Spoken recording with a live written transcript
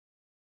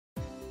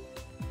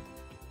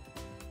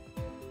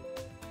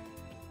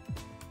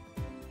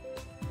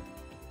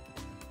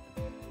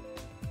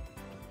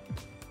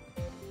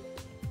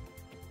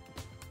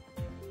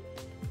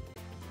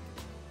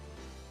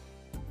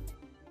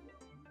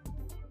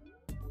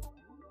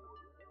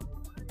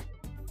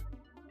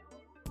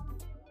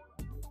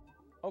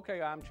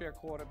Okay, armchair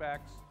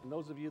quarterbacks, and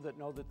those of you that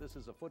know that this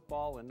is a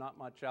football and not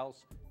much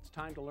else, it's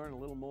time to learn a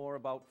little more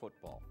about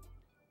football.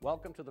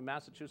 Welcome to the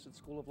Massachusetts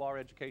School of Law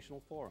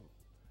Educational Forum.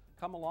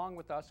 Come along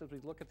with us as we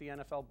look at the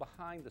NFL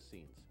behind the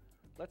scenes.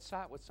 Let's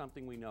start with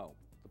something we know,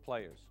 the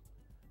players.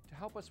 To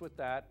help us with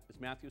that is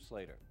Matthew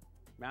Slater.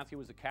 Matthew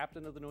is the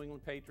captain of the New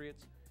England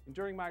Patriots, and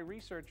during my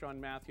research on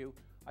Matthew,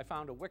 I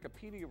found a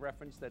Wikipedia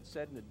reference that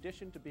said in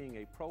addition to being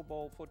a Pro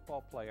Bowl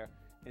football player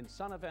and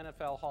son of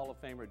NFL Hall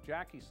of Famer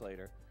Jackie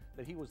Slater,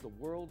 that he was the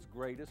world's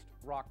greatest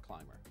rock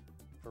climber.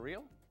 For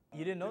real?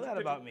 You didn't know that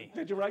about me.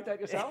 Did you write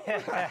that yourself?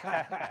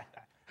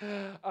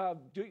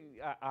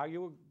 Are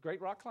you a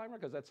great rock climber?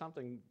 Because that's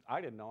something I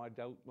didn't know. I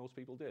doubt most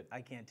people did. I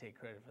can't take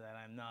credit for that.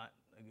 I'm not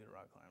a good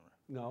rock climber.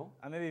 No?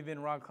 I maybe been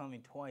rock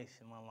climbing twice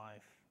in my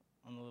life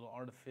on the little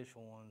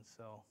artificial ones.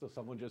 So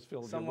someone just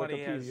filled somebody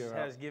your Wikipedia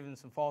has given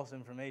some false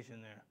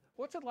information there.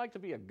 What's it like to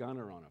be a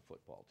gunner on a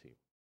football team?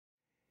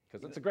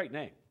 Because it's a great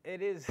name.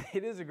 It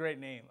is a great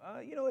name.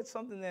 You know, it's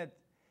something that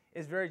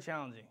is very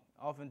challenging.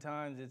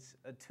 Oftentimes it's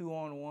a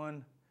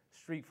 2-on-1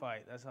 street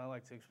fight. That's how I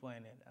like to explain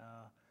it.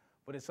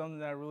 But it's something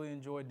that I really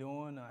enjoy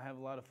doing. I have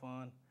a lot of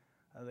fun.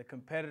 The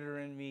competitor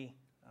in me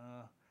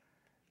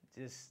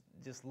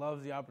just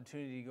loves the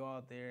opportunity to go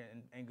out there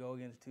and go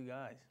against two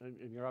guys.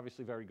 And you're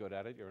obviously very good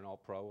at it. You're an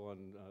all-pro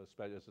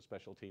as a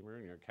special teamer,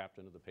 and you're a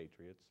captain of the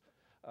Patriots.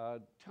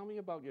 Tell me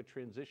about your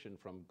transition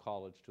from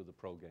college to the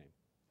pro game.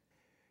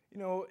 You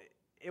know,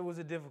 it was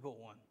a difficult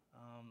one.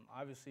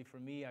 Obviously for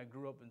me, I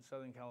grew up in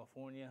Southern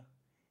California,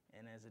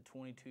 and as a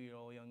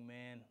 22-year-old young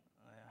man,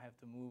 I have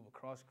to move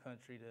across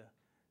country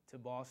to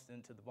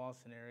Boston, to the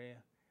Boston area.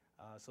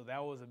 So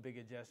that was a big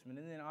adjustment.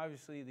 And then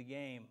obviously the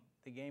game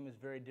is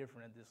very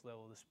different at this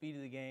level. The speed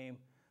of the game,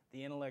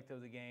 the intellect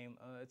of the game,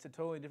 it's a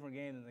totally different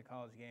game than the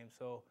college game.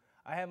 So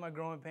I had my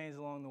growing pains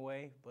along the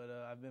way, but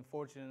I've been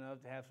fortunate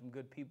enough to have some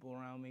good people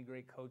around me,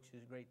 great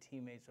coaches, great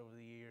teammates over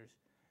the years,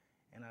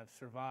 and I've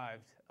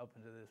survived up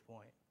until this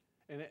point.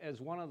 And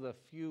as one of the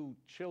few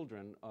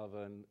children of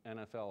an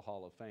NFL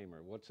Hall of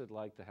Famer, what's it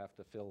like to have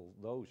to fill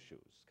those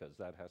shoes? Because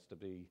that has to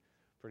be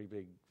pretty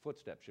big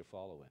footsteps you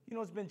follow in. You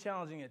know, it's been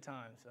challenging at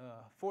times.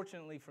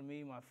 Fortunately for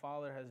me, my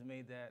father has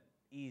made that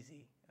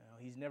easy.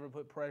 He's never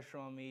put pressure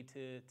on me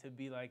to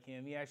be like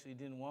him. He actually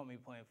didn't want me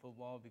playing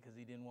football because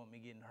he didn't want me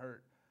getting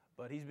hurt.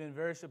 But he's been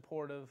very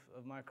supportive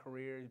of my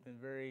career. He's been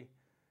very,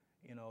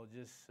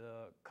 just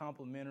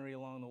complimentary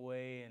along the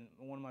way, and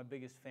one of my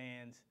biggest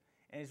fans.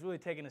 And he's really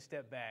taken a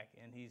step back,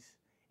 and he's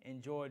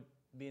enjoyed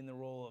being the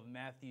role of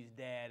Matthew's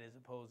dad as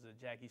opposed to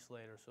Jackie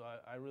Slater. So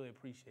I really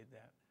appreciate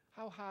that.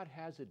 How hard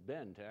has it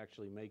been to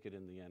actually make it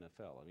in the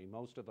NFL? I mean,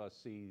 most of us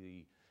see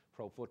the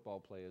pro football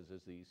players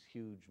as these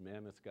huge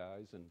mammoth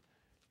guys, and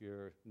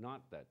you're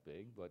not that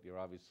big, but you're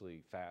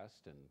obviously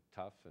fast and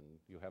tough, and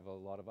you have a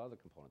lot of other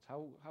components.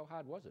 How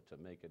hard was it to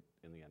make it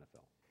in the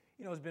NFL?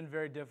 You know, it's been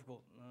very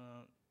difficult.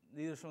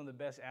 These are some of the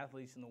best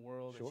athletes in the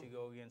world Sure. that you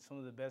go against, some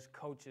of the best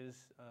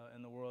coaches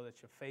in the world that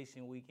you're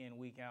facing week in,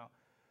 week out.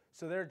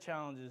 So there are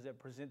challenges that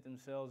present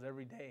themselves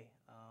every day.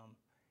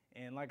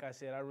 And like I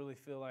said, I really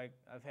feel like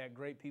I've had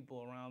great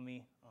people around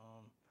me.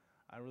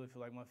 I really feel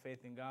like my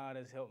faith in God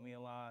has helped me a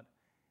lot.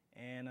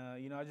 And,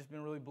 I've just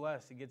been really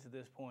blessed to get to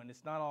this point.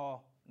 It's not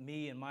all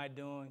me and my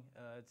doing.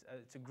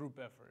 It's a group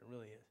effort. It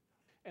really is.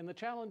 And the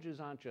challenges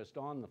aren't just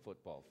on the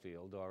football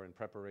field or in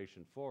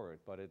preparation for it,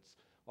 but it's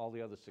all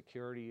the other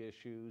security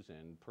issues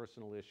and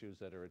personal issues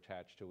that are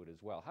attached to it as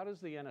well. How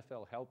does the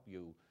NFL help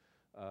you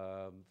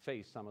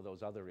face some of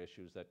those other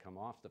issues that come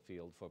off the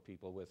field for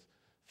people with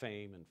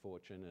fame and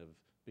fortune of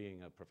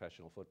being a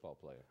professional football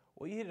player?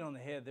 Well, you hit it on the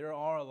head. There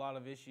are a lot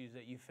of issues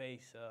that you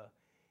face.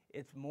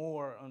 It's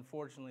more,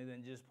 unfortunately,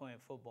 than just playing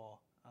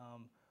football.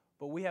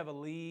 But we have a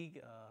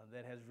league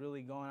that has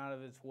really gone out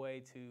of its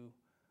way to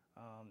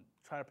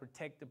try to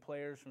protect the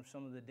players from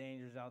some of the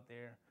dangers out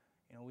there.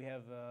 You know, we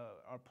have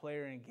our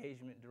player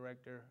engagement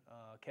director,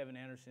 Kevin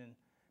Anderson,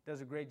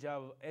 does a great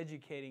job of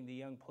educating the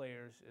young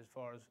players as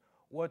far as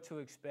what to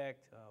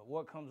expect,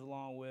 what comes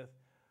along with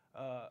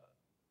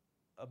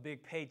a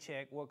big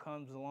paycheck, what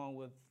comes along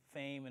with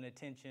fame and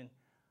attention,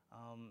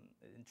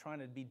 and trying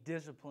to be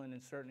disciplined in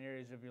certain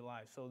areas of your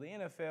life. So the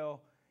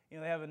NFL, they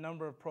have a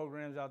number of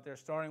programs out there,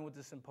 starting with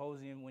the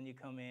symposium when you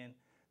come in,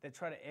 that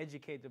try to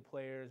educate the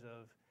players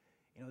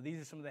of,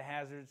 these are some of the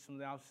hazards, some of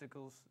the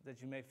obstacles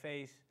that you may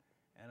face,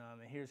 and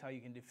here's how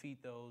you can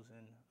defeat those,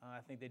 and I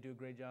think they do a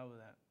great job of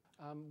that.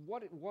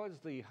 What was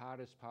the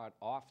hardest part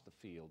off the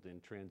field in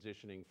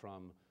transitioning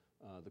from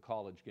the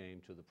college game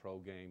to the pro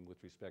game with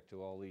respect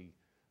to all the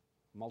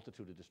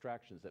multitude of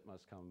distractions that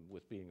must come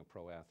with being a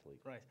pro athlete?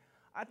 Right.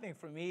 I think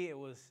for me it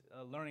was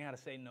learning how to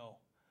say no.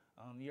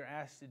 You're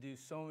asked to do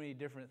so many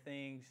different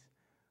things.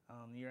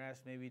 You're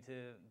asked maybe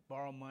to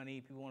borrow money.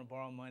 People want to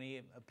borrow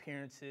money,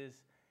 appearances,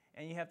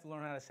 and you have to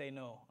learn how to say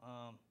no.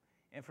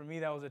 And for me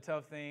that was a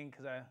tough thing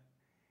because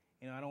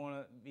I don't want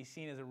to be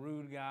seen as a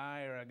rude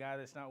guy or a guy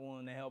that's not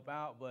willing to help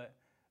out, but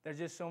there's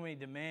just so many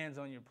demands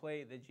on your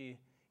plate that you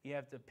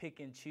have to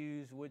pick and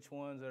choose which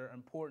ones are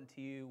important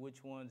to you,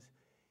 which ones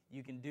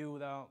you can do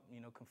without,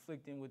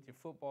 conflicting with your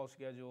football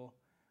schedule.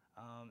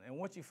 And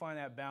once you find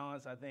that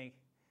balance, I think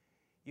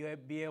you'll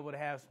be able to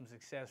have some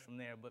success from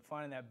there. But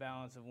finding that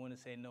balance of when to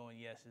say no and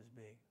yes is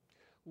big.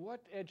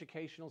 What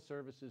educational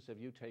services have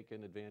you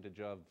taken advantage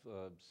of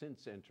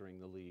since entering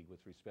the league with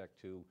respect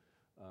to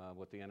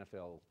what the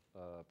NFL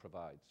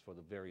provides for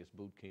the various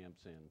boot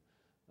camps and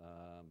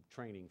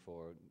training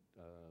for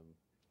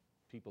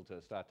people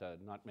to start to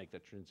not make the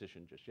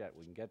transition just yet?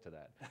 We can get to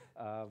that.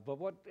 But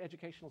what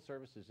educational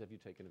services have you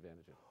taken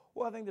advantage of?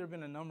 Well, I think there have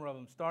been a number of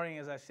them, starting,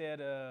 as I said,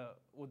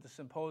 with the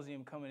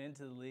symposium coming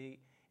into the league.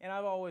 And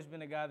I've always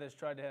been a guy that's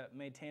tried to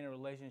maintain a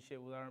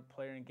relationship with our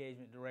player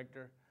engagement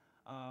director.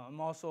 I'm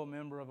also a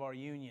member of our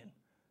union,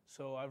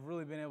 so I've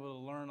really been able to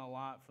learn a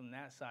lot from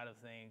that side of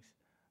things,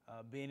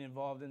 being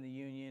involved in the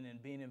union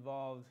and being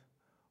involved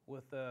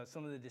with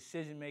some of the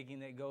decision-making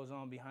that goes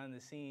on behind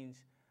the scenes.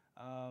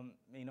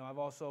 I've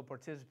also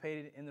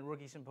participated in the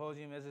Rookie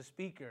Symposium as a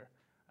speaker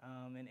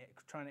and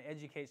trying to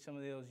educate some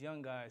of those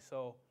young guys.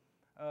 So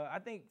I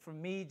think for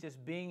me,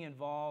 just being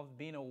involved,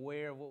 being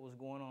aware of what was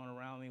going on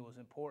around me was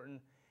important,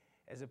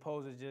 as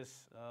opposed to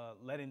just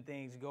letting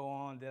things go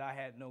on that I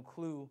had no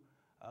clue.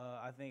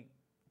 I think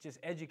just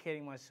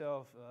educating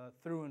myself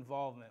through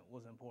involvement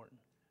was important.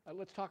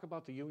 Let's talk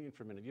about the union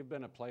for a minute. You've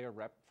been a player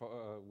rep for,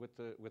 with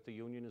the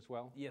union as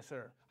well? Yes,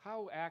 sir.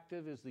 How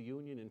active is the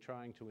union in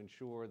trying to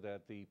ensure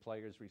that the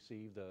players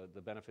receive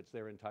the benefits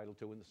they're entitled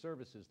to and the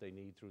services they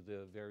need through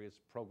the various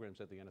programs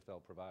that the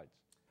NFL provides?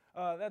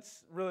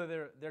 That's really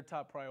their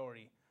top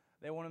priority.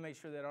 They want to make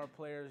sure that our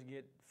players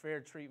get fair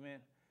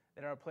treatment,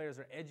 that our players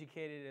are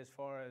educated as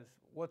far as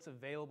what's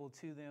available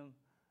to them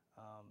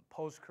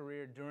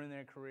post-career, during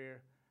their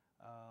career.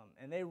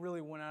 And they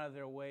really went out of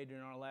their way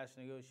during our last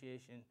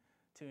negotiation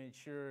to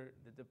ensure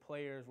that the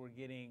players were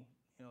getting,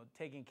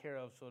 taken care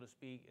of, so to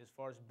speak, as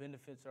far as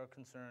benefits are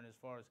concerned, as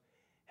far as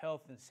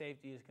health and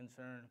safety is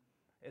concerned,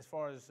 as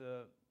far as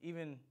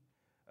even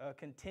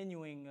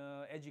continuing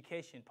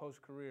education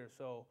post-career.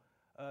 So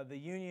the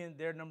union,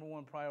 their number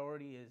one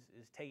priority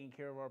is taking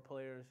care of our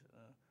players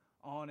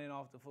on and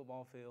off the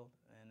football field,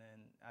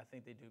 and I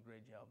think they do a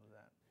great job of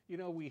that.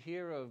 We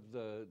hear of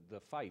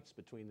the fights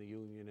between the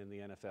union and the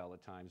NFL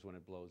at times when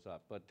it blows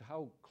up, but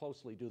how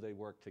closely do they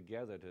work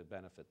together to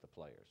benefit the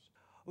players?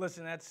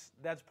 Listen, that's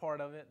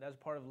part of it. That's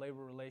part of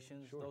labor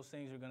relations. Sure. Those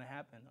things are going to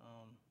happen,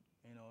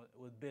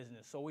 with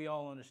business. So we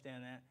all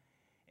understand that.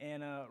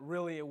 And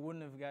really, it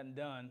wouldn't have gotten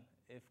done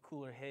if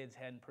cooler heads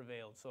hadn't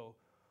prevailed. So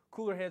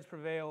cooler heads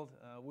prevailed.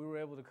 We were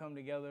able to come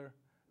together.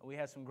 We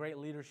had some great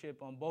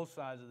leadership on both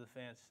sides of the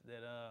fence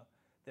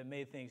that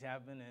made things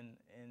happen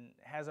and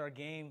has our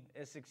game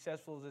as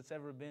successful as it's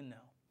ever been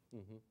now.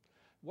 Mm-hmm.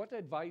 What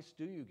advice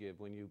do you give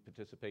when you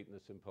participate in the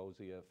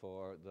symposia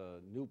for the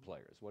new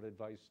players? What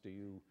advice do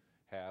you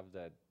have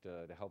that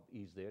to help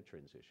ease their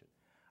transition?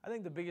 I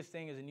think the biggest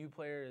thing as a new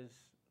player is,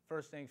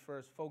 first things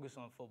first, focus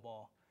on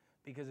football.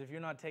 Because if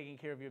you're not taking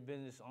care of your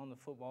business on the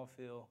football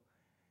field,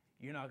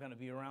 you're not going to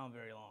be around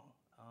very long.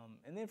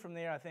 And then from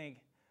there, I think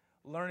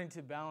learning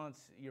to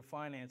balance your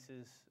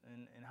finances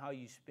and how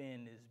you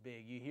spend is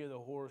big. You hear the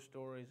horror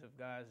stories of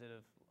guys that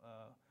have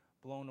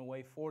blown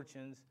away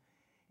fortunes,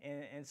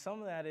 and some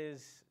of that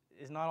is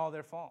not all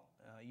their fault.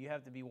 You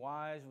have to be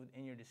wise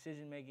in your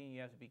decision making.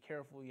 You have to be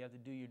careful. You have to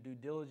do your due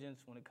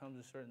diligence when it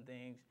comes to certain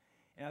things.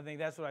 And I think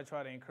that's what I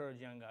try to encourage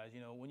young guys.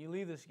 When you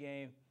leave this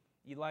game,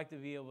 you'd like to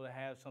be able to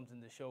have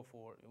something to show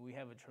for it. We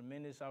have a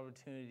tremendous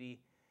opportunity.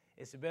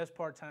 It's the best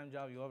part-time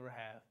job you'll ever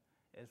have,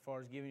 as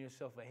far as giving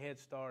yourself a head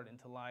start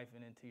into life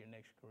and into your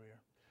next career.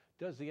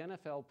 Does the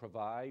NFL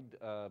provide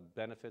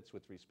benefits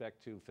with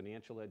respect to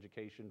financial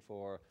education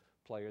for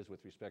players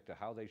with respect to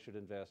how they should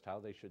invest, how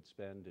they should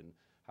spend, and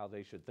how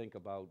they should think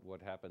about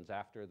what happens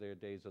after their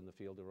days on the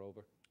field are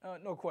over?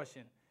 No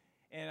question.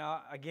 And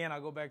again,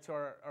 I'll go back to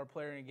our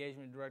player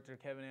engagement director,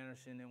 Kevin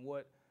Anderson, and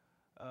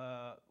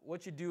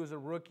what you do as a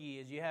rookie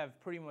is you have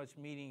pretty much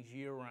meetings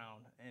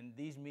year-round, and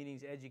these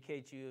meetings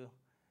educate you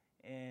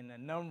in a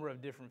number of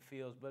different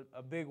fields, but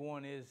a big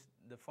one is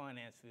the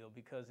finance field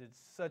because it's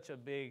such a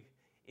big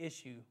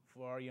issue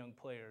for our young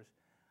players.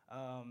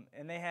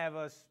 And they have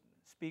us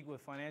speak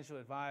with financial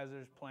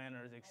advisors,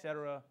 planners,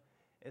 etc.,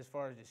 as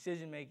far as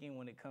decision-making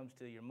when it comes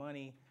to your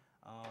money.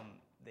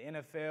 The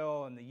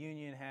NFL and the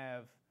union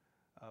have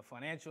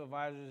financial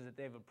advisors that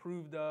they've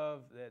approved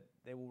of that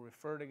they will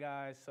refer to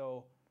guys.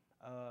 So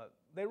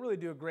they really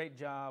do a great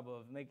job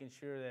of making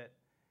sure that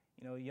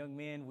young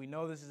men, we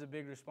know this is a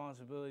big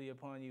responsibility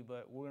upon you,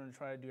 but we're going to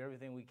try to do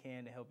everything we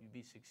can to help you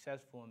be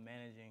successful in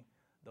managing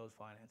those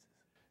finances.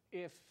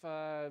 If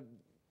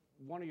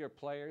one of your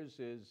players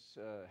is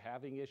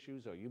having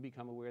issues, or you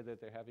become aware that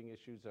they're having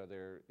issues,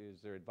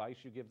 is there advice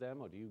you give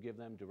them, or do you give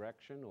them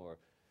direction, or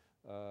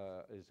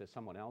is there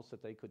someone else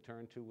that they could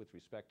turn to with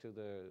respect to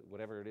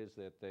whatever it is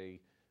that they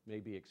may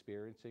be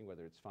experiencing,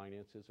 whether it's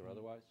finances or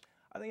otherwise?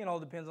 I think it all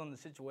depends on the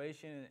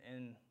situation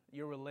and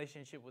your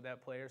relationship with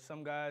that player.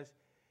 Some guys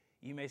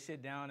you may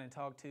sit down and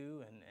talk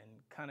to and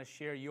kind of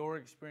share your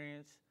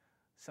experience.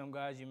 Some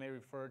guys you may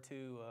refer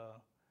to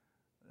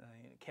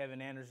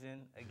Kevin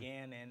Anderson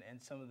again,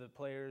 and some of the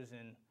players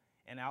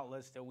and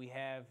outlets that we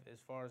have as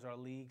far as our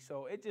league.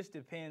 So it just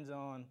depends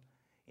on,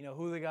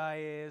 who the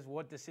guy is,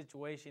 what the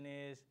situation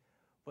is.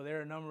 But there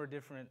are a number of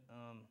different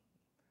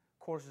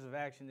courses of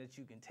action that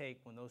you can take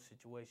when those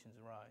situations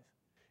arise.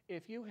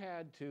 If you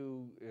had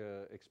to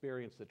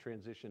experience the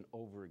transition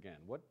over again,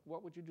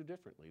 what would you do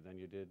differently than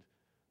you did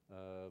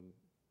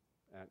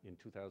in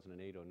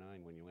 2008 or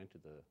 09 when you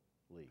entered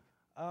the league?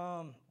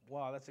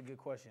 Wow, that's a good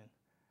question.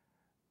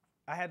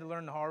 I had to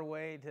learn the hard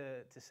way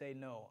to say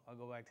no. I'll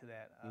go back to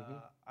that.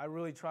 I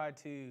really tried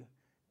to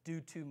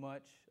do too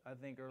much, I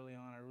think, early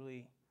on. I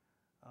really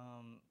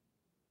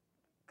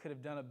could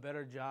have done a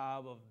better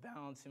job of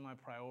balancing my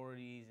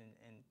priorities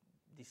and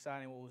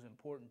deciding what was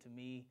important to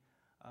me.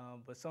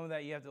 But some of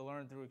that you have to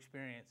learn through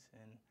experience.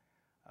 And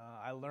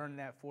I learned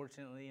that,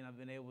 fortunately, and I've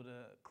been able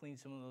to clean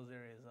some of those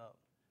areas up.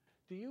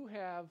 Do you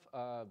have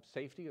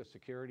safety or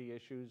security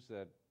issues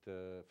that,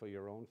 for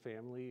your own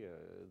family,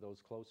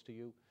 those close to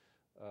you,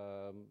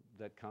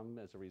 that come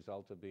as a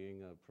result of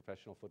being a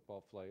professional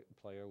football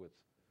player with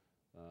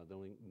the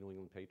New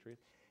England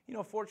Patriots?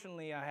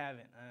 Fortunately, I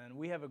haven't. And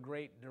we have a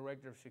great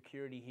director of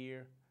security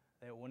here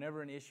that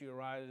whenever an issue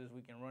arises,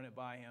 we can run it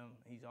by him.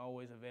 He's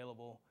always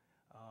available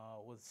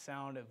with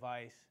sound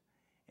advice.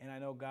 And I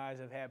know guys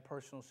have had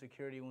personal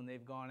security when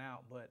they've gone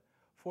out. But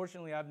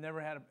fortunately, I've never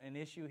had an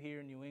issue here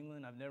in New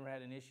England. I've never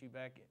had an issue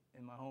back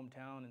in my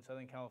hometown in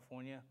Southern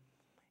California.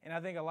 And I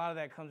think a lot of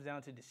that comes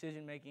down to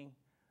decision making,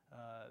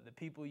 the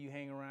people you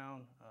hang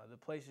around, the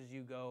places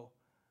you go.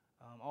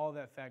 All of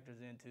that factors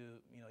into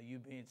you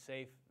being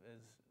safe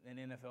as an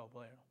NFL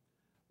player.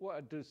 Well,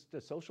 does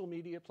social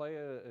media play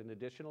an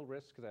additional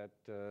risk that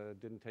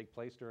didn't take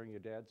place during your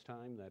dad's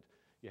time that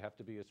you have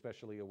to be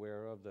especially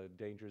aware of, the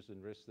dangers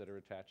and risks that are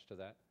attached to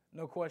that?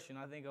 No question.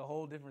 I think a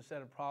whole different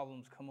set of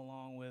problems come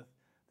along with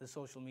the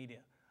social media.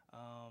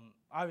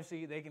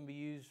 Obviously, they can be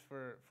used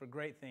for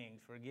great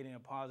things, for getting a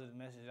positive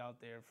message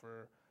out there,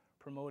 for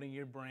promoting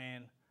your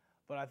brand.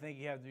 But I think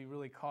you have to be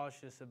really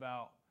cautious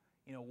about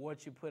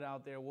what you put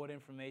out there, what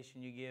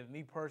information you give.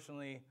 Me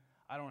personally,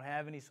 I don't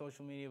have any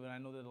social media, but I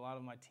know that a lot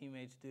of my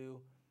teammates do.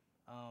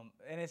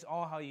 And it's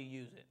all how you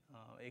use it.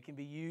 It can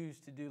be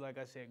used to do, like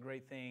I said,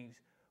 great things,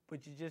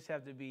 but you just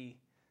have to be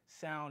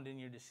sound in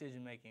your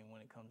decision making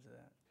when it comes to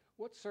that.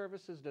 What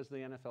services does the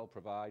NFL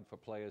provide for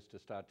players to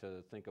start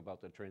to think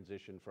about the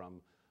transition from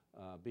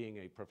being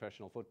a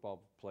professional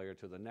football player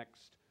to the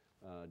next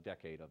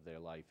decade of their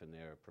life and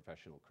their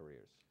professional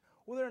careers?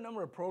 Well, there are a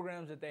number of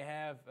programs that they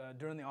have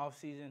during the off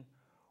season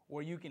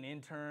where you can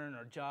intern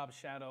or job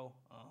shadow.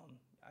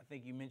 I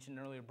think you mentioned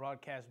earlier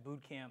broadcast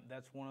boot camp.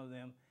 That's one of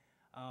them.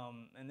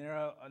 And there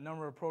are a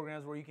number of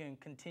programs where you can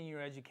continue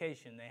your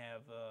education. They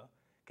have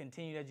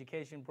continued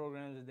education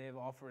programs that they have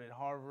offered at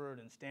Harvard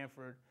and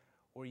Stanford,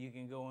 where you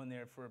can go in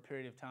there for a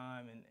period of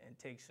time and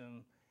take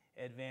some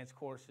advanced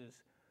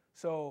courses.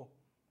 So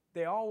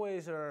they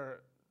always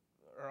are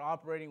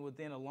operating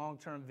within a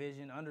long-term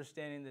vision,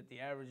 understanding that the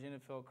average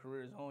NFL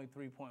career is only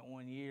 3.1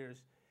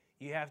 years.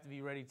 You have to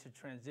be ready to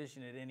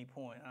transition at any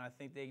point. And I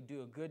think they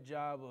do a good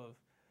job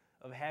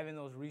of having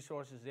those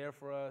resources there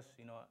for us,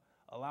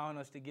 allowing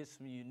us to get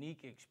some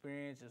unique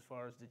experience as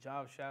far as the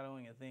job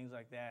shadowing and things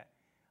like that,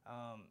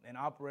 and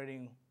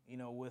operating,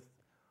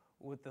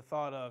 with the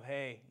thought of,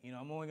 hey,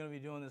 I'm only going to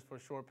be doing this for a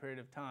short period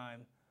of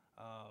time.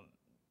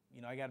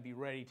 I got to be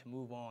ready to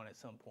move on at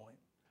some point.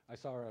 I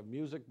saw a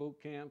music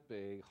boot camp,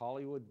 a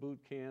Hollywood boot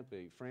camp,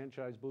 a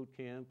franchise boot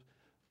camp,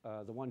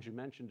 the ones you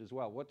mentioned as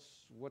well.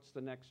 What's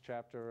the next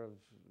chapter of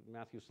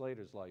Matthew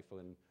Slater's life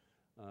when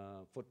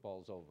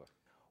football's over?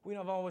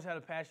 I've always had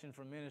a passion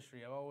for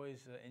ministry. I've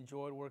always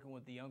enjoyed working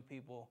with the young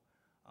people.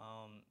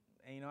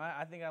 And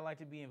I think I'd like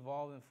to be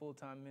involved in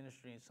full-time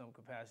ministry in some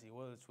capacity,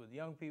 whether it's with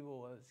young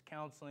people, whether it's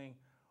counseling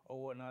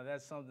or whatnot.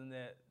 That's something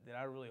that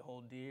I really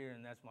hold dear,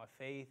 and that's my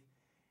faith.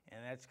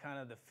 And that's kind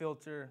of the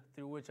filter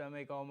through which I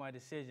make all my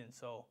decisions.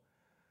 So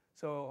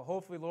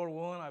hopefully, Lord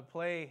willing, I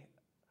play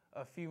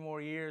a few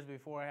more years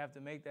before I have to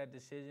make that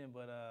decision.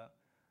 But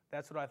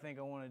that's what I think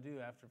I want to do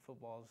after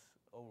football's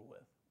over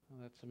with. Oh,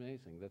 that's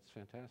amazing. That's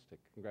fantastic.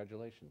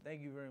 Congratulations.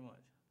 Thank you very much.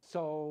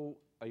 So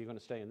are you going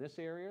to stay in this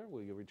area?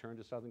 Will you return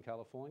to Southern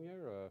California?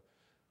 Or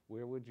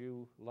where would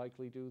you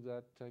likely do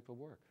that type of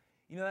work?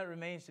 That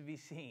remains to be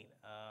seen.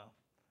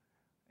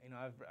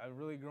 I've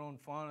really grown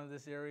fond of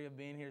this area,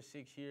 being here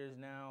 6 years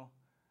now.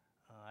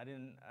 I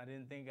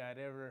didn't think I'd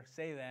ever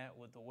say that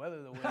with the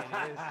weather the way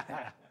it is.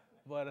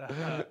 But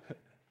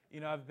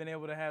I've been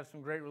able to have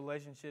some great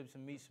relationships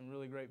and meet some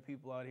really great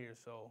people out here.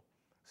 So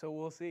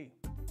we'll see.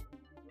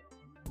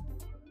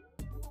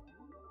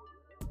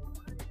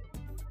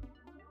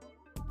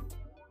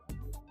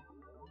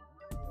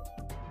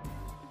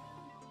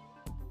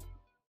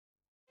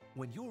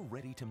 When you're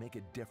ready to make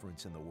a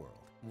difference in the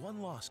world, one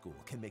law school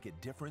can make a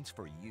difference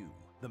for you.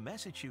 The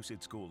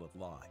Massachusetts School of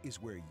Law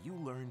is where you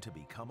learn to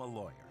become a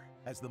lawyer.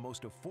 As the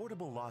most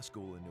affordable law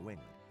school in New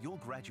England, you'll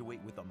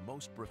graduate with the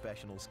most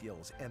professional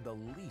skills and the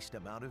least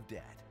amount of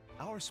debt.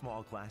 Our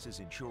small classes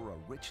ensure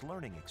a rich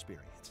learning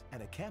experience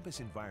and a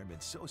campus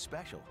environment so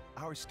special,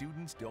 our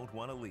students don't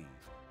want to leave.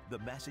 The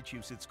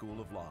Massachusetts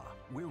School of Law.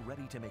 We're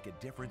ready to make a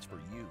difference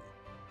for you.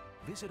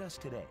 Visit us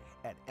today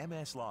at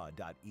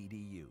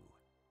mslaw.edu.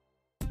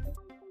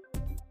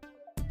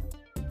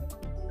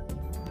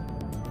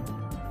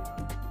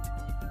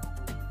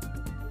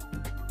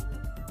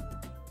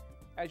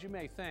 As you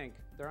may think,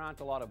 there aren't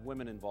a lot of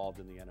women involved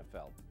in the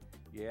NFL.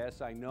 Yes,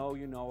 I know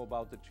you know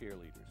about the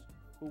cheerleaders,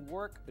 who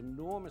work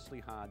enormously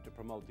hard to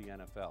promote the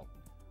NFL.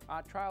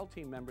 Our trial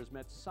team members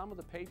met some of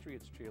the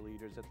Patriots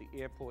cheerleaders at the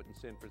airport in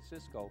San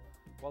Francisco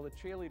while the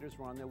cheerleaders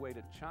were on their way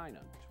to China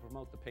to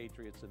promote the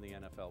Patriots and the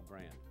NFL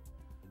brand.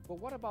 But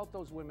what about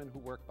those women who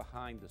work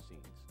behind the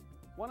scenes?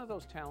 One of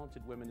those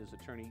talented women is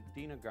attorney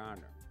Deana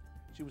Garner.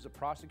 She was a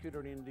prosecutor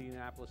in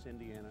Indianapolis,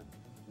 Indiana,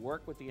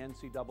 worked with the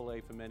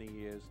NCAA for many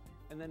years,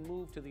 and then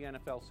moved to the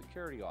NFL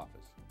Security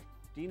Office.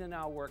 Deana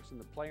now works in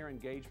the Player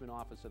Engagement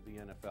Office of the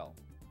NFL.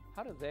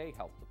 How do they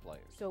help the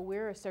players? So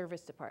we're a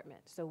service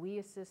department. So we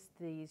assist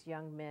these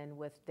young men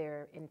with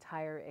their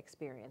entire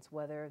experience,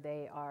 whether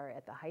they are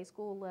at the high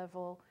school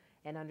level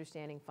and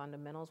understanding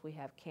fundamentals. We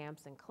have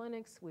camps and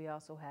clinics. We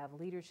also have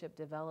leadership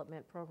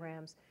development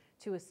programs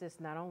to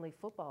assist not only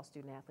football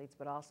student athletes,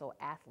 but also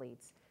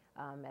athletes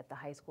at the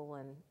high school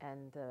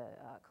and the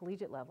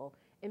collegiate level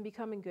in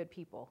becoming good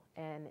people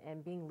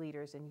and being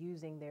leaders and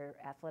using their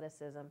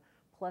athleticism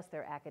plus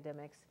their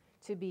academics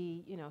to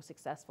be,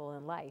 successful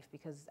in life,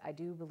 because I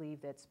do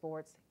believe that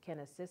sports can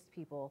assist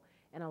people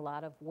in a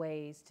lot of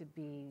ways to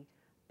be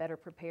better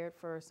prepared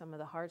for some of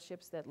the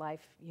hardships that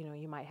life,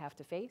 you might have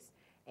to face.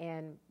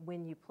 And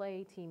when you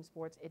play team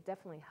sports, it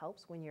definitely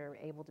helps when you're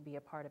able to be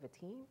a part of a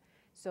team.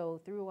 So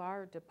through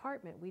our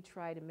department, we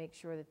try to make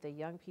sure that the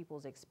young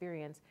people's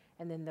experience,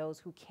 and then those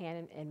who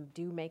can and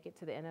do make it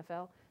to the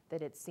NFL,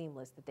 that it's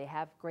seamless, that they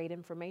have great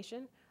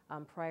information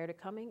prior to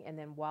coming, and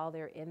then while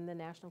they're in the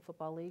National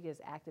Football League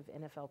as active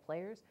NFL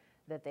players,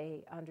 that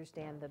they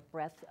understand the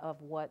breadth of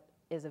what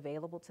is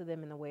available to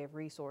them in the way of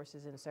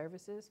resources and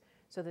services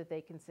so that they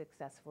can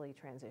successfully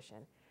transition.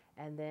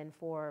 And then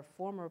for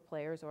former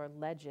players or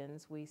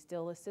legends, we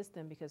still assist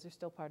them because they're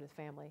still part of the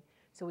family.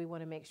 So we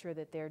want to make sure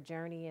that their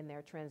journey and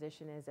their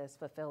transition is as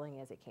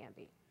fulfilling as it can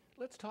be.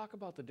 Let's talk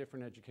about the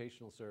different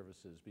educational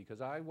services,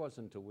 because I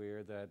wasn't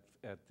aware that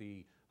at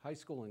the high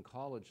school and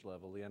college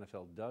level, the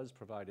NFL does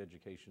provide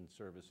education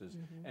services,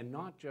 and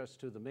not just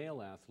to the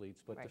male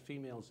athletes, but to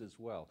females as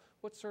well.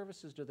 What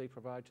services do they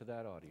provide to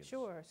that audience?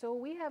 Sure. So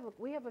we have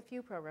a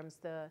few programs.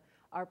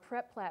 Our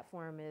prep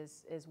platform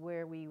is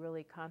where we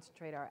really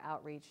concentrate our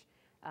outreach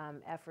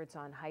efforts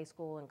on high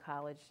school and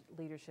college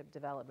leadership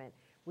development.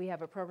 We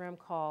have a program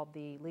called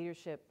the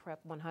Leadership Prep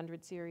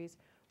 100 series,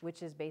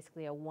 which is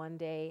basically a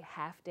one-day,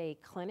 half-day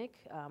clinic,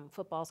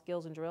 football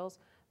skills and drills.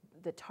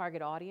 The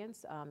target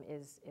audience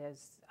is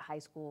high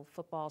school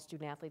football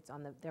student athletes.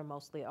 They're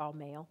mostly all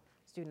male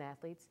student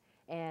athletes.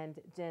 And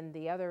then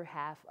the other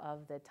half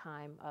of the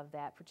time of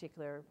that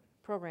particular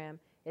program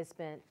is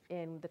spent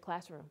in the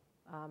classroom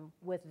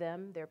with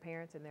them, their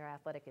parents, and their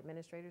athletic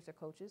administrators or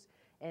coaches,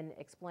 and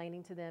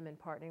explaining to them and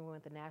partnering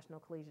with the National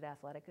Collegiate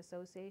Athletic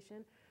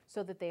Association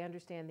so that they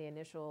understand the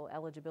initial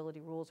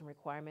eligibility rules and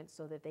requirements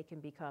so that they can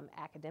become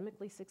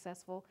academically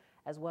successful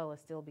as well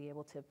as still be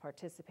able to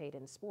participate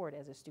in sport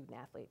as a student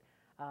athlete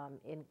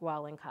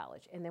while in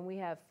college. And then we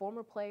have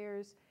former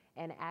players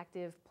and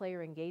active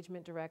player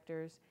engagement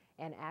directors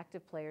and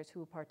active players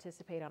who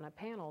participate on a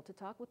panel to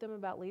talk with them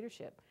about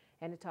leadership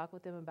and to talk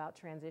with them about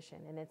transition.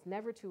 And it's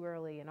never too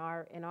early in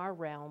our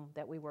realm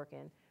that we work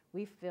in.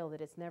 We feel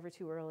that it's never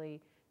too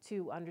early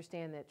to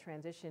understand that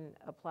transition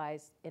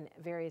applies in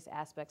various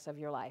aspects of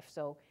your life.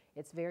 So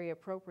it's very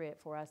appropriate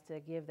for us to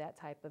give that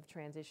type of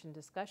transition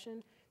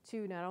discussion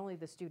to not only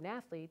the student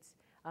athletes,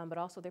 but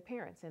also their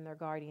parents and their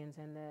guardians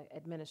and the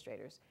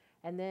administrators.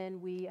 And then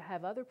we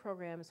have other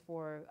programs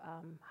for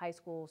high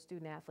school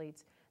student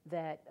athletes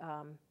that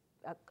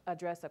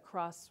address a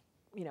cross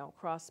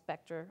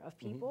spectrum of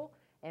people,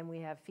 and we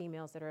have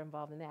females that are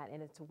involved in that.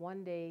 And it's a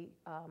one-day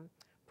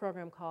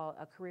program called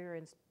a Career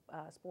in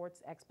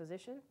Sports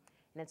Exposition,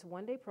 and it's a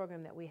one-day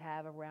program that we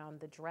have around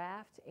the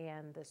draft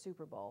and the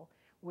Super Bowl,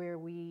 where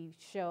we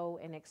show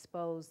and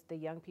expose the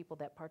young people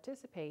that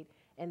participate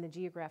in the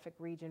geographic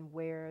region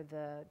where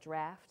the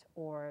draft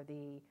or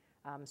the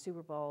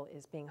Super Bowl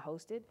is being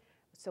hosted.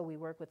 So we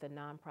work with a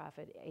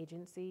nonprofit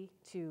agency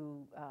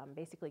to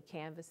basically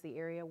canvass the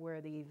area where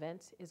the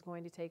event is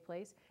going to take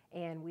place.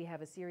 And we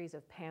have a series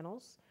of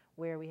panels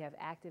where we have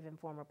active and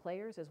former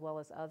players as well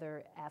as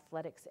other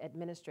athletics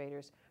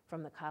administrators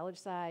from the college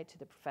side to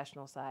the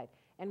professional side.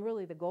 And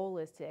really the goal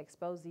is to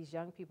expose these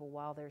young people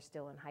while they're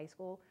still in high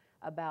school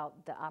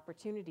about the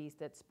opportunities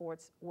that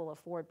sports will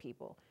afford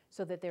people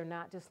so that they're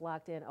not just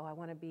locked in, oh, I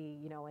want to be,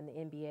 in the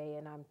NBA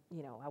and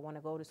I want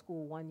to go to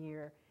school 1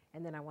 year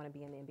and then I want to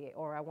be in the NBA,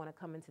 or I want to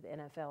come into the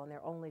NFL and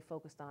they're only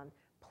focused on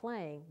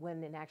playing,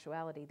 when in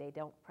actuality they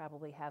don't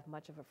probably have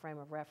much of a frame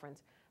of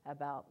reference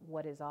about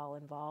what is all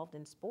involved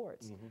in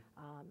sports.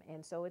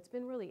 And so it's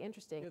been really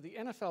interesting. Yeah,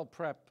 the NFL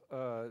prep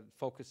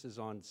focuses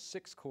on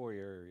 6 core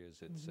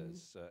areas. It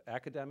says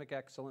academic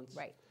excellence,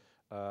 Right.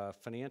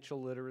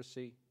 Financial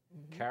literacy,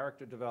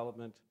 character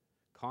development,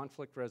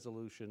 conflict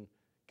resolution,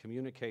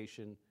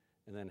 communication,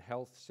 and then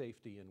health,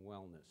 safety, and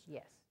wellness.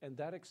 Yes. And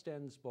that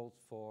extends both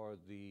for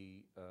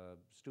the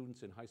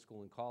students in high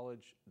school and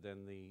college,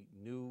 then the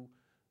new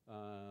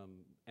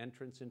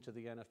entrance into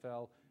the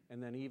NFL,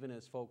 and then even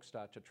as folks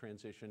start to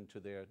transition to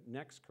their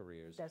next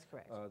careers. That's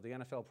correct. The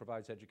NFL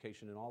provides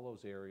education in all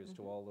those areas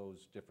to all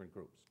those different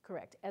groups.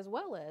 Correct, as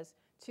well as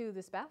to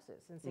the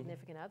spouses and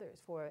significant others.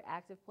 For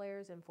active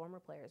players and former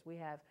players, we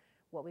have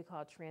what we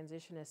call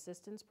transition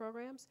assistance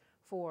programs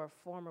for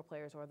former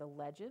players, or the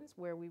legends,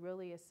 where we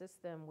really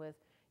assist them with,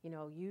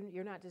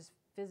 you're not just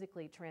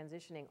physically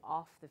transitioning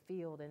off the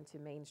field into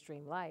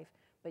mainstream life,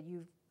 but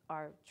you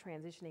are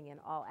transitioning in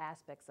all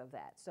aspects of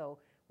that. So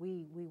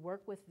we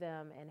work with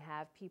them and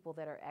have people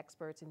that are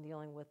experts in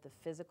dealing with the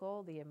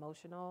physical, the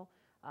emotional,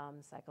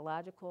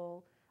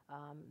 psychological,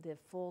 the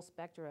full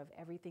spectrum of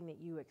everything that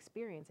you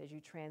experience as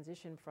you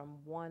transition from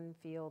one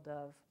field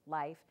of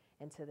life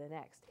into the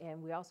next.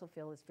 And we also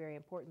feel it's very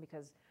important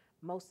because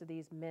most of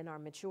these men are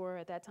mature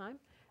at that time,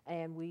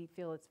 and we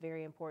feel it's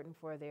very important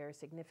for their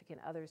significant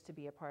others to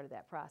be a part of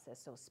that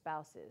process. So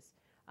spouses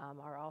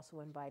are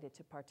also invited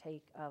to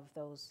partake of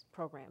those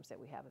programs that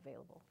we have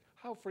available.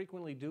 How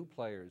frequently do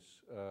players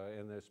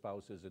and their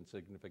spouses and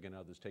significant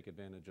others take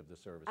advantage of the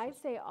services? I'd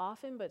say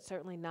often, but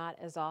certainly not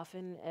as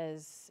often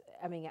as,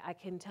 I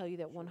can tell you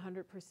that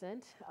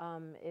 100%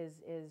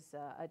 is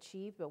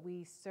achieved, but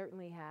we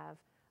certainly have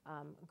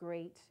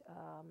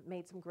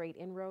made some great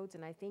inroads,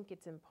 and I think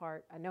it's in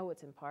part, I know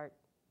it's in part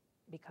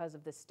because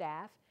of the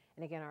staff,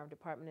 and again, our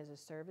department is a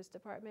service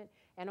department,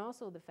 and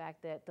also the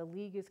fact that the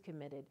league is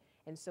committed,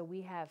 and so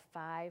we have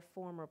 5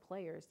 former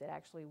players that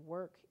actually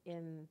work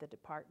in the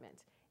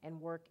department and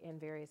work in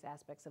various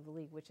aspects of the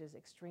league, which is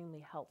extremely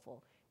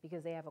helpful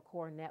because they have a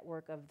core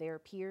network of their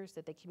peers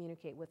that they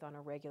communicate with on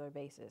a regular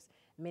basis,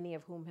 many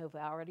of whom have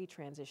already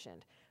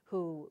transitioned,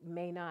 who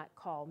may not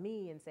call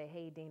me and say,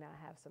 hey, Deana,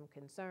 I have some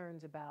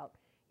concerns about,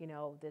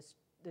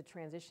 the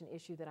transition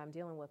issue that I'm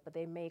dealing with, but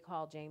they may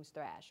call James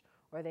Thrash,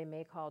 or they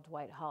may call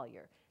Dwight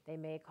Hollier, they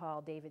may call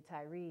David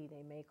Tyree,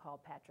 they may call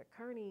Patrick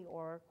Kearney,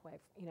 or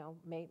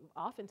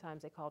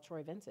oftentimes they call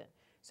Troy Vincent.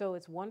 So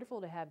it's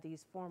wonderful to have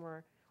these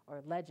former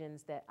or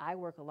legends that I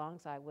work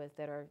alongside with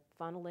that are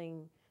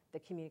funneling the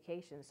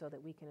communication so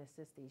that we can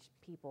assist these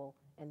people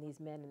and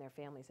these men and their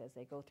families as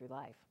they go through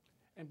life.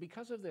 And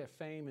because of their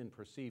fame and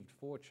perceived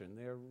fortune,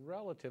 they're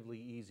relatively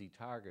easy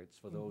targets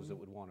for those that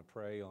would want to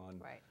prey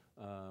on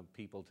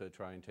people to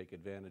try and take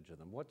advantage of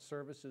them. What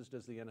services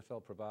does the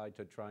NFL provide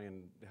to try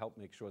and help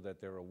make sure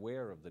that they're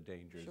aware of the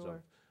dangers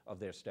of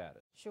their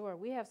status? Sure,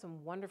 we have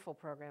some wonderful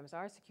programs.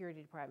 Our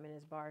security department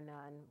is bar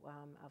none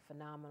a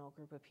phenomenal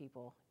group of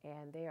people,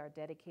 and they are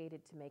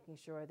dedicated to making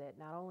sure that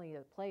not only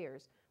the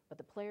players, but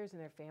the players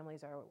and their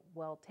families are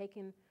well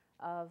taken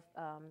of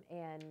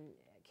and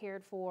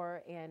cared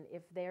for, and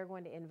if they're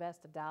going to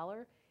invest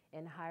 $1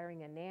 in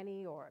hiring a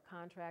nanny or a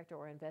contractor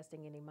or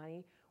investing any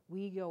money,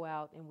 we go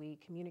out and we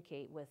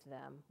communicate with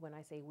them. When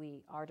I say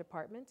we, our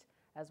department,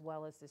 as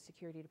well as the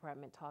security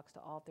department, talks to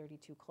all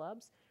 32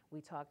 clubs.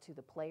 We talk to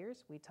the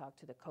players, we talk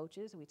to the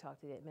coaches, we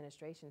talk to the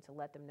administration to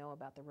let them know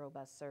about the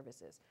robust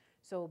services.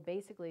 So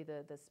basically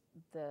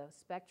the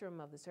spectrum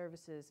of the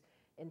services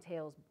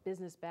entails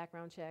business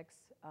background checks,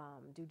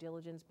 due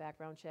diligence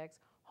background checks,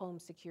 home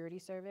security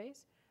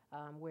surveys,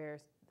 where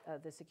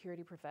the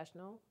security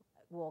professional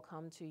will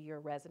come to your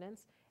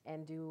residence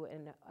and do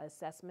an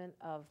assessment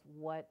of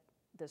what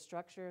the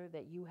structure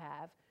that you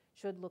have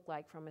should look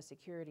like from a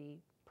security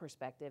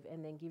perspective,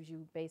 and then gives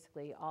you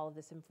basically all of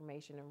this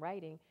information in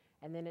writing,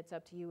 and then it's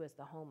up to you as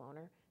the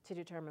homeowner to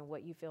determine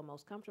what you feel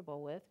most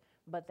comfortable with,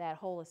 but that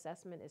whole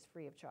assessment is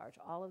free of charge.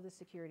 All of the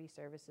security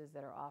services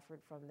that are offered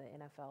from the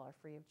NFL are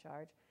free of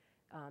charge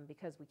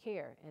because we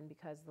care, and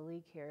because the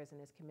league cares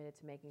and is committed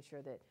to making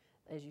sure that,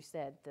 as you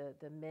said,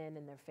 the men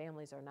and their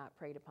families are not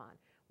preyed upon.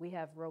 We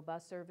have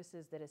robust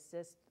services that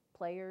assist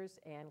players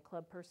and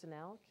club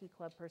personnel, key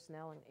club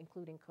personnel,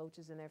 including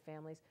coaches and their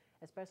families,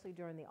 especially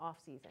during the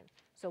off season.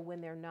 So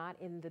when they're not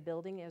in the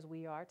building as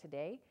we are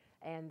today,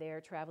 and they're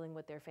traveling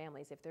with their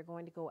families, if they're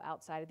going to go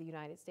outside of the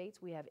United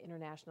States, we have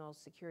international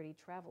security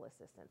travel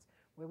assistance,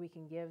 where we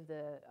can give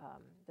the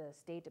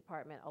State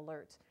Department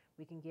alerts.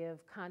 We can give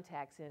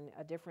contacts in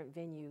a different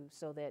venue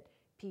so that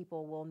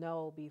people will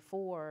know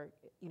before,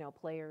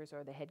 players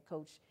or the head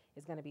coach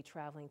is going to be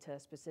traveling to a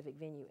specific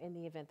venue. In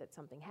the event that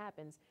something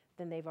happens,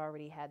 then they've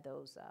already had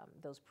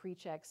those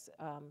pre-checks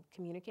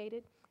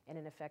communicated in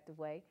an effective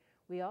way.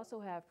 We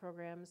also have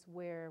programs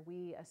where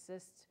we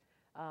assist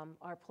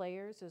our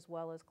players as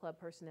well as club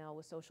personnel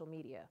with social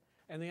media.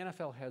 And the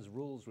NFL has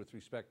rules with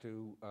respect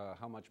to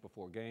how much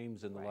before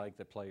games and the like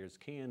that players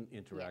can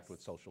interact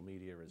with social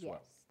media as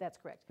well. Yes, that's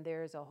correct.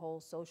 There's a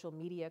whole social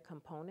media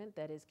component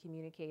that is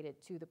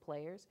communicated to the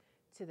players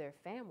to their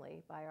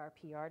family by our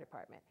PR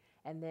department.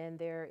 And then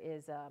there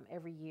is,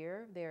 every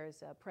year,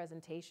 there's a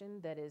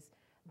presentation that is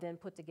then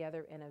put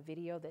together in a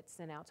video that's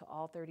sent out to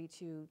all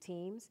 32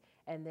 teams.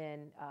 And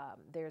then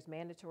there's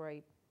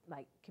mandatory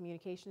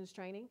communications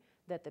training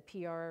that the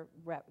PR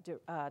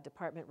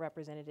department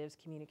representatives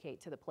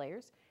communicate to the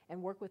players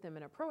and work with them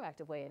in a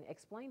proactive way and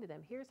explain to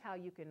them, here's how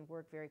you can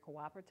work very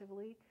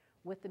cooperatively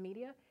with the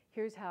media.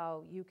 Here's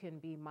how you can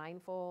be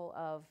mindful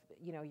of,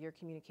 your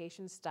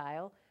communication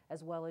style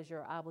as well as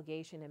your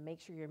obligation, and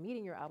make sure you're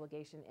meeting your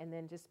obligation, and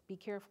then just be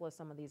careful of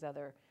some of these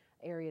other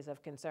areas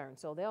of concern.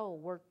 So they'll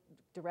work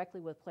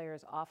directly with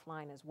players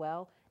offline as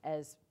well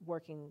as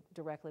working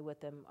directly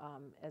with them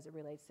as it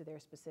relates to their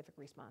specific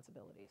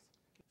responsibilities.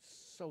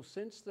 So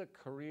since the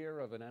career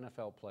of an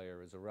NFL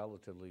player is a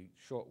relatively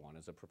short one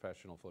as a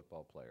professional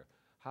football player,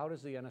 how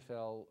does the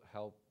NFL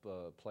help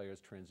players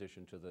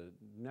transition to the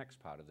next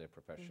part of their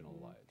professional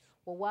lives?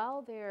 Well,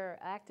 while they're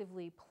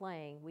actively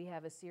playing, we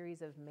have a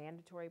series of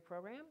mandatory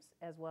programs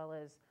as well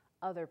as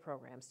other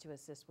programs to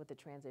assist with the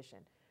transition.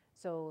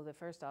 So the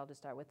first, I'll just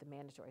start with the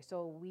mandatory.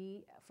 So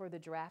for the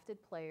drafted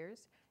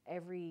players,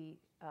 every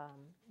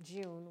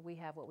June we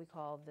have what we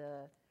call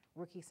the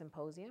Rookie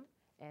Symposium,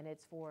 and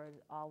it's for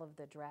all of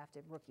the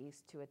drafted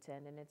rookies to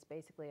attend, and it's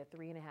basically a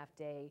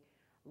 3.5-day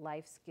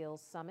life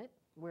skills summit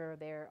where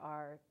there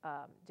are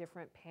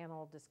different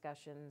panel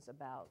discussions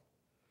about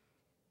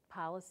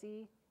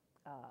policy,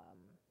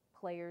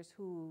 players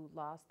who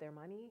lost their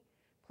money,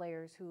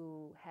 players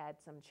who had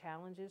some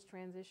challenges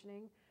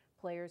transitioning,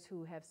 players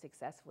who have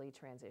successfully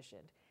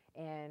transitioned.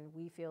 And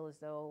we feel as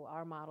though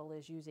our model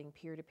is using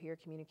peer-to-peer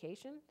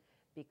communication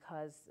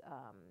because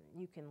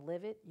you can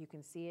live it, you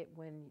can see it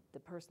when the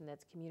person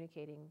that's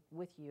communicating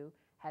with you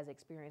has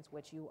experienced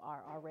what you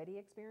are already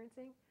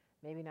experiencing,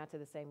 maybe not to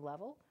the same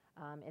level.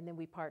 And then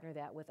we partner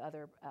that with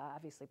other,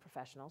 obviously,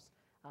 professionals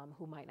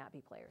who might not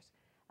be players.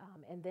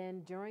 And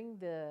then during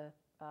the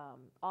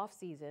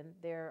off-season,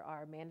 there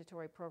are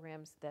mandatory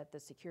programs that the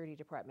security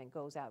department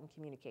goes out and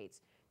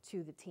communicates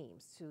to the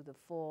teams, to the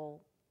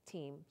full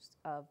teams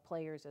of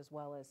players as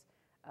well as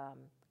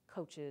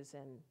coaches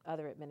and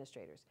other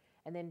administrators.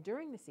 And then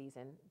during the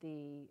season,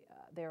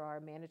 there are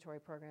mandatory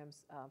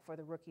programs for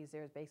the rookies.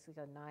 There's basically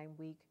a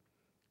 9-week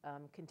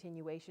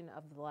continuation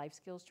of the life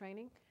skills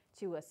training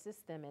to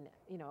assist them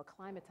in,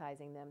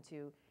 acclimatizing them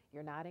to,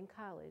 you're not in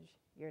college,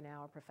 you're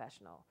now a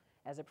professional.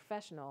 As a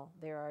professional,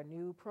 there are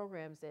new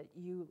programs that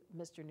you,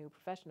 Mr. New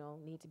Professional,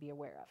 need to be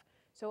aware of.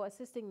 So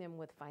assisting them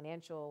with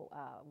financial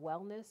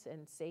wellness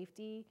and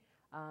safety,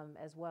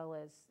 as well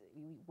as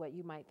what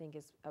you might think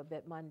is a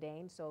bit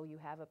mundane. So you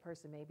have a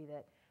person maybe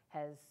that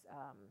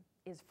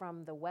is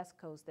from the West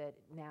Coast that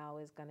now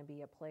is going to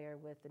be a player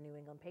with the New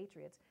England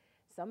Patriots.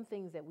 Some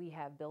things that we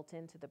have built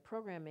into the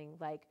programming,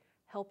 like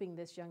helping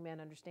this young man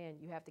understand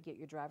you have to get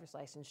your driver's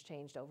license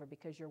changed over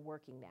because you're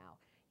working now.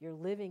 You're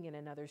living in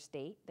another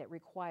state that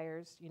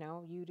requires,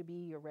 you to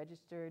be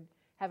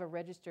have a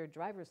registered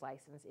driver's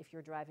license if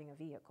you're driving a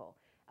vehicle.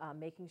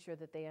 Making sure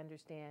that they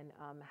understand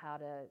how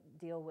to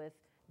deal with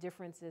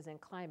differences in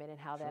climate and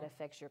how that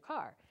affects your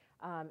car.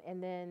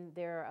 And then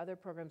there are other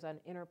programs on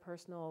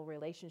interpersonal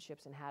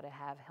relationships and how to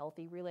have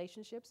healthy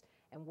relationships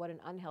and what an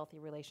unhealthy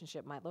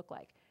relationship might look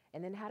like.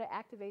 And then how to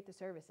activate the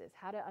services,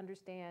 how to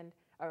understand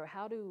or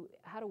how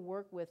to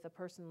work with a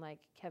person like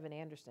Kevin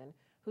Anderson,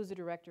 who's the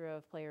director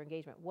of player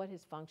engagement, what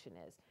his function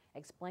is,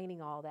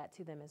 explaining all that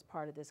to them as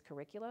part of this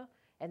curricula.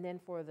 And then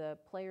for the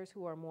players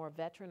who are more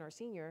veteran or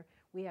senior,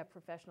 we have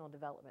professional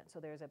development. So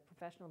there's a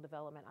professional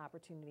development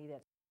opportunity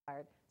that's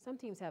required. Some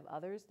teams have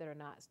others that are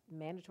not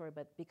mandatory,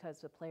 but because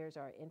the players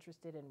are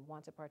interested and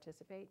want to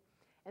participate.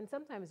 And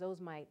sometimes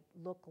those might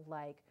look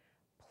like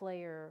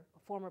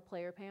former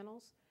player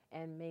panels,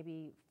 and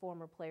maybe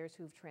former players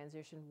who've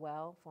transitioned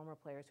well, former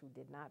players who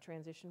did not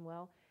transition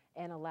well,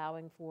 and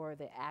allowing for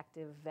the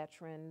active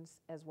veterans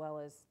as well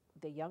as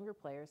the younger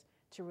players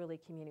to really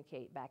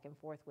communicate back and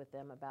forth with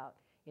them about,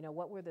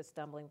 what were the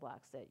stumbling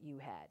blocks that you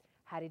had?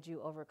 How did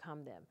you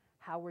overcome them?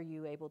 How were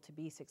you able to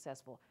be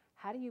successful?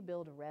 How do you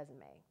build a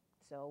resume?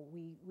 So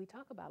we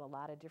talk about a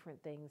lot of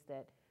different things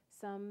that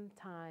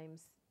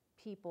sometimes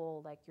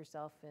people like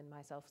yourself and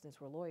myself, since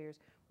we're lawyers,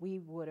 we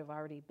would have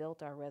already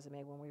built our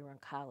resume when we were in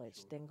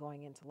college, then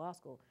going into law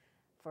school.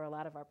 For a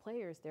lot of our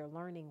players, they're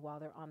learning while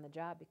they're on the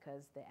job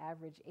because the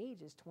average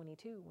age is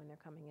 22 when they're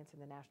coming into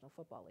the National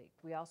Football League.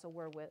 We also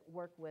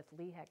work with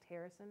Lee Hecht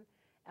Harrison,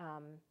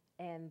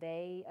 and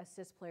they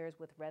assist players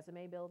with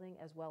resume building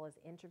as well as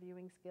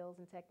interviewing skills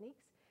and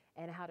techniques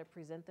and how to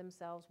present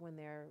themselves when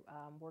they're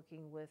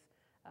working with,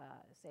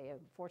 say, a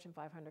Fortune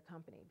 500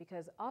 company.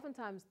 Because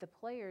oftentimes the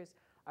players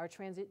are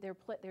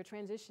they're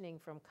transitioning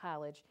from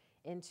college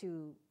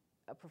into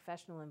a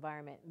professional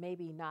environment,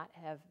 maybe not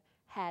have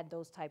had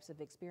those types of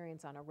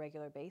experience on a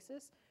regular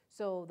basis.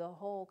 So the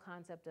whole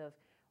concept of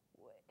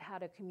how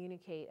to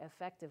communicate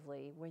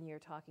effectively when you're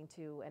talking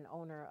to an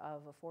owner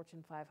of a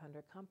Fortune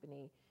 500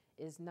 company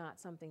is not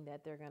something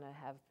that they're going to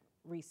have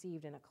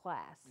received in a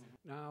class.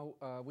 Now,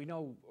 we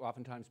know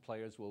oftentimes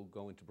players will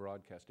go into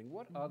broadcasting.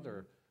 What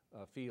other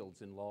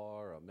fields in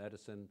law or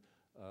medicine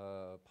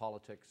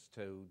politics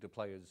do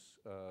players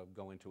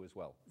go into as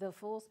well? The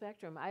full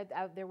spectrum.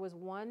 There was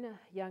one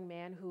young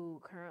man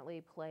who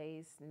currently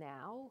plays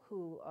now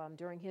who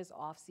during his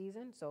off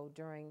season, so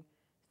during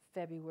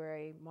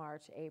February,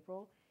 March,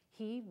 April,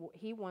 he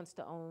wants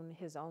to own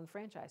his own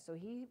franchise. So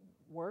he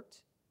worked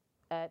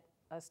at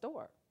a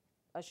store,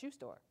 a shoe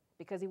store,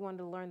 because he wanted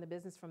to learn the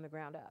business from the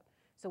ground up.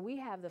 So we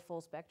have the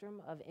full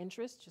spectrum of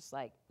interest, just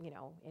like, you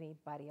know,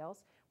 anybody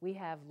else. We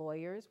have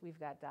lawyers, we've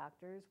got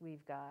doctors,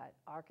 we've got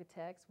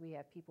architects, we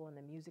have people in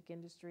the music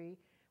industry,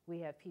 we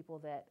have people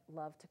that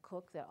love to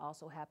cook that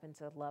also happen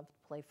to love to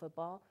play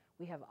football.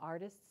 We have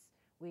artists,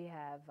 we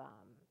have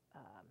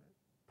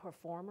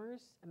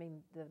performers. I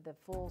mean, the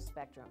full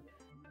spectrum.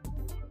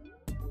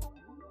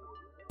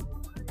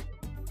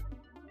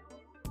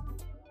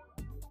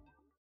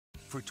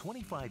 For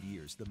 25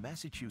 years, the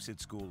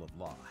Massachusetts School of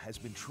Law has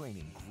been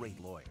training great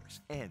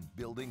lawyers and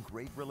building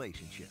great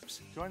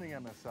relationships. Joining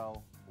MSL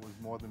was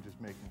more than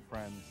just making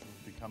friends. It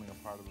was becoming a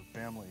part of a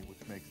family, which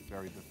makes it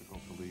very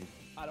difficult to leave.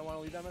 I don't want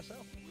to leave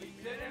MSL. We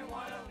didn't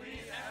want to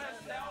leave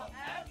MSL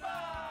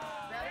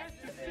ever!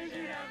 Best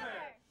decision ever!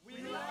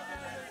 We love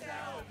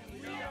MSL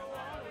and we don't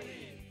want to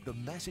leave. The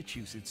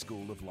Massachusetts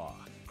School of Law.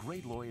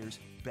 Great lawyers,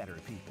 better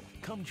people.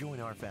 Come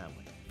join our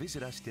family.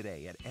 Visit us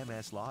today at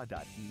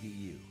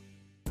mslaw.edu.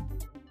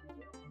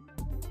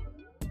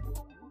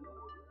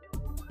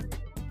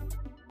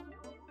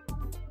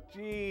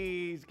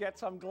 Geez, get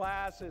some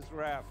glasses,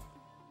 ref.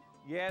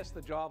 Yes,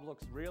 the job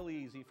looks real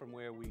easy from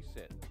where we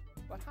sit.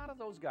 But how do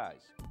those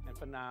guys, and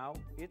for now,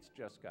 it's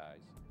just guys,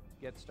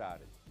 get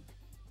started?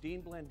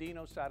 Dean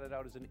Blandino started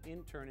out as an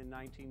intern in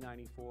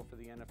 1994 for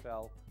the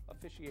NFL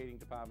officiating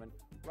department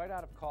right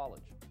out of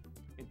college.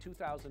 In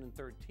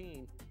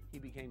 2013, he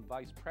became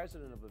vice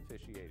president of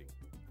officiating.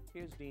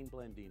 Here's Dean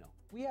Blandino.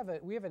 We have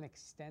an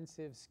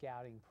extensive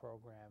scouting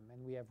program,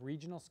 and we have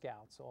regional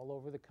scouts all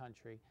over the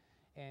country.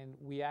 And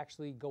we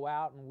actually go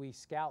out and we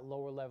scout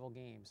lower level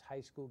games,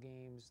 high school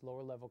games,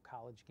 lower level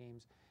college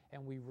games,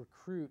 and we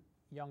recruit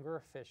younger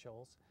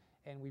officials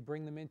and we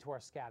bring them into our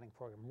scouting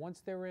program.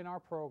 Once they're in our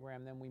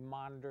program, then we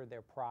monitor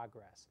their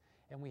progress.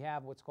 And we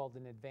have what's called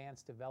an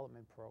advanced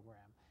development program.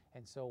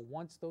 And so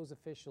once those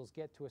officials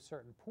get to a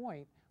certain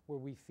point where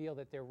we feel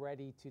that they're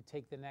ready to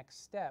take the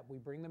next step, we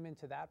bring them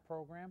into that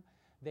program.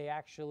 They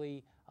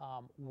actually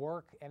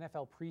work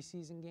NFL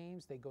preseason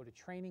games. They go to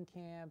training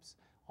camps,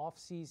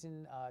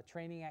 off-season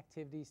training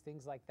activities,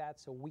 things like that,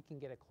 so we can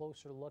get a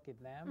closer look at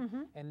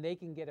them and they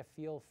can get a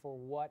feel for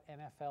what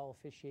NFL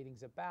officiating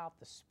is about,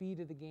 the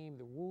speed of the game,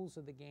 the rules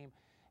of the game.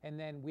 And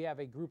then we have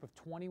a group of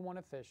 21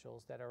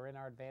 officials that are in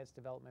our advanced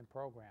development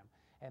program.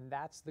 And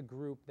that's the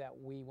group that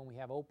when we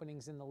have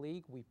openings in the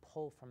league, we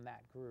pull from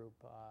that group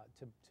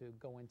to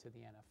go into the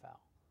NFL.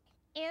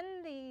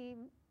 In the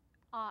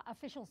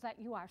officials that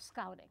you are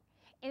scouting,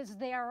 is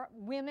there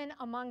women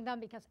among them?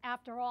 Because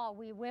after all,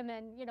 we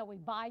women, you know, we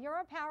buy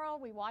your apparel,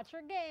 we watch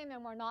your game,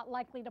 and we're not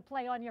likely to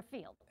play on your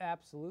field.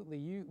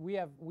 Absolutely. We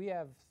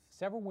have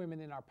several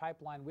women in our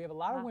pipeline. We have a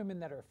lot of women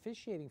that are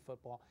officiating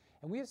football,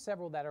 and we have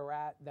several that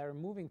are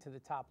moving to the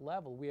top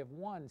level. We have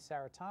one,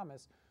 Sarah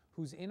Thomas,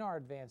 who's in our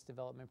advanced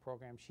development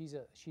program. She's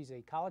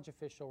a college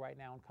official right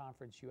now in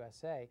Conference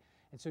USA,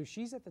 and so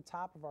she's at the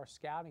top of our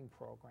scouting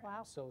program.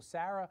 Wow. So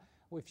Sarah,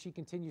 if she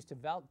continues to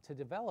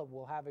develop,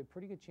 we'll have a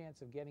pretty good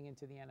chance of getting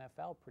into the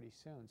NFL pretty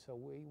soon. So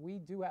we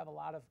do have a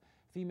lot of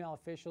female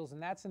officials,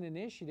 and that's an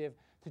initiative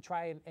to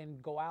try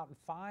and go out and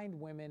find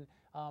women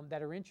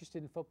that are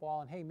interested in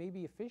football, and hey,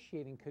 maybe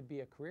officiating could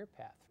be a career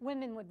path.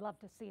 Women would love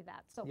to see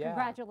that, so Yeah.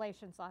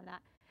 Congratulations on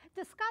that.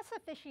 Discuss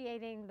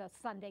officiating the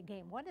Sunday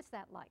game. What is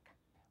that like?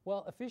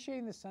 Well,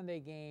 officiating the Sunday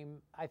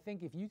game, I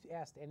think if you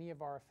asked any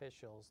of our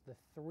officials, the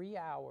 3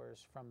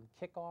 hours from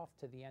kickoff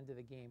to the end of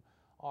the game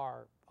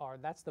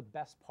that's the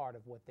best part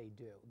of what they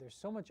do. There's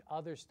so much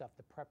other stuff,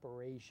 the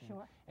preparation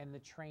and the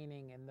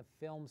training and the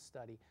film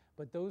study,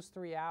 but those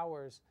 3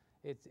 hours,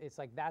 it's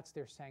like that's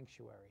their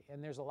sanctuary.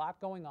 And there's a lot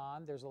going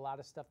on. There's a lot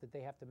of stuff that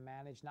they have to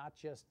manage, not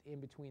just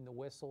in between the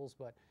whistles,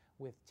 but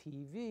with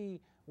TV,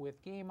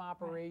 with game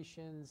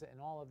operations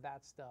and all of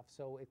that stuff.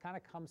 So it kind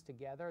of comes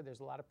together. There's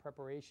a lot of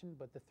preparation,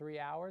 but the 3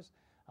 hours,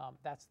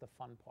 that's the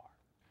fun part.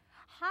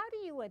 How do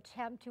you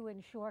attempt to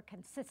ensure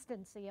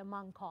consistency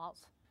among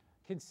calls?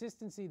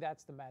 Consistency,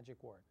 that's the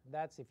magic word.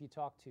 That's if you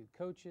talk to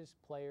coaches,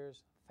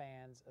 players,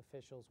 fans,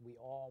 officials, we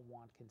all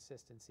want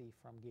consistency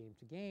from game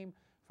to game,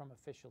 from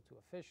official to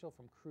official,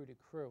 from crew to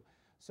crew.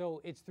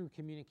 So it's through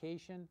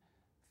communication,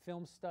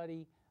 film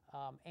study,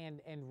 and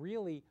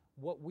really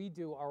what we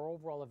do, our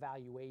overall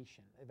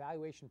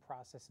evaluation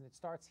process, and it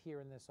starts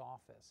here in this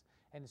office.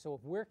 And so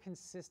if we're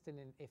consistent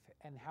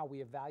in how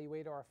we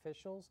evaluate our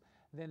officials,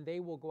 then they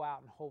will go out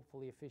and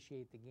hopefully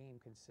officiate the game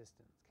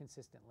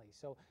consistently.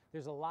 So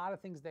there's a lot of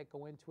things that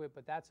go into it,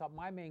 but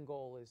my main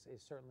goal is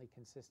certainly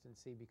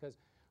consistency, because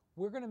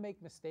we're going to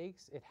make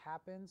mistakes. It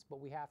happens, but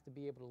we have to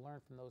be able to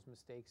learn from those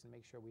mistakes and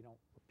make sure we don't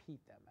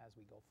repeat them as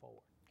we go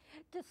forward.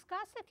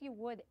 Discuss, if you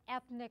would,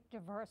 ethnic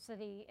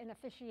diversity in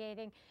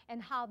officiating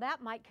and how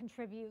that might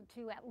contribute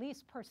to at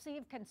least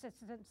perceived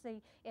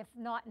consistency, if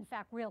not, in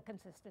fact, real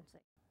consistency.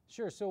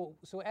 Sure. So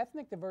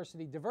ethnic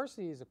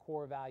diversity is a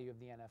core value of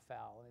the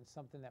NFL, and it's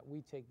something that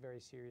we take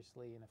very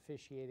seriously in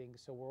officiating.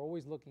 So we're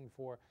always looking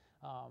for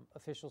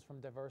officials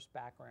from diverse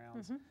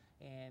backgrounds.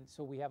 And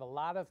so we have a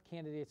lot of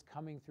candidates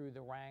coming through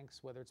the ranks,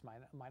 whether it's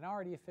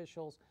minority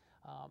officials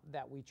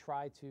that we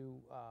try to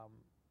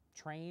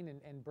train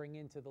and bring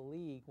into the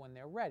league when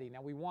they're ready.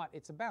 Now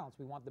it's a balance.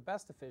 We want the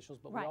best officials,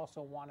 but we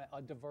also want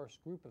a diverse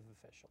group of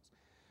officials.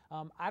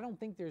 I don't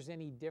think there's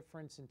any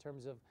difference in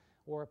terms of,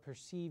 or a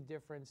perceived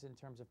difference in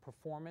terms of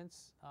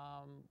performance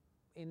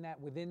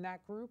within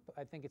that group.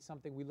 I think it's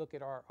something we look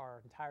at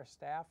our entire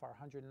staff, our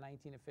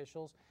 119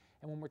 officials,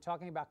 and when we're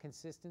talking about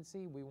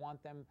consistency, we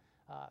want them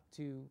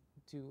to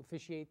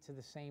officiate to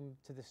the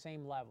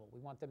same level. We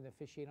want them to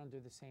officiate under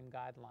the same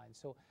guidelines.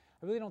 So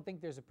I really don't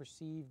think there's a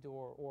perceived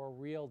or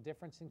real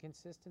difference in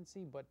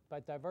consistency,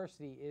 but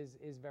diversity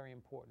is very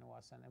important to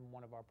us and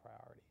one of our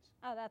priorities.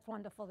 Oh, that's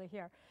wonderful to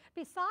hear.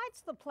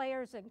 Besides the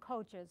players and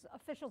coaches,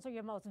 officials are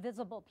your most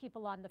visible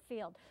people on the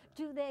field.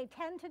 Do they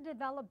tend to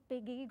develop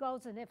big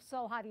egos, and if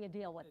so, how do you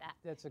deal with that?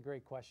 That's a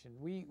great question.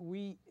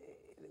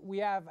 We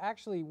have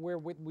actually, where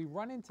we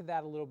run into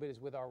that a little bit is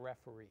with our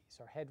referees,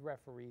 our head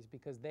referees,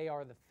 because they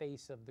are the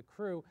face of the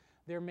crew.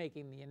 They're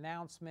making the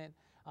announcement.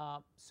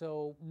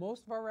 So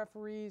most of our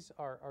referees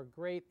are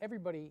great.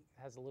 Everybody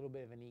has a little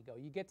bit of an ego.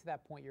 You get to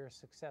that point, you're a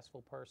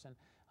successful person.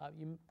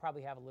 You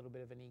probably have a little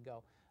bit of an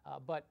ego.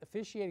 But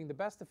officiating, the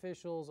best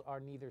officials are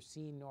neither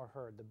seen nor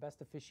heard. The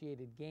best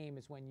officiated game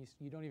is when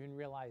you don't even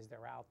realize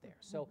they're out there.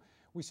 So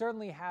we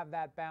certainly have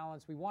that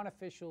balance. We want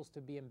officials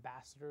to be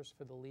ambassadors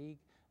for the league,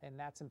 and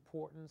that's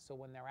important. So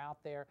when they're out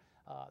there,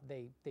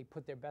 they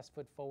put their best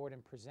foot forward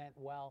and present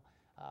well.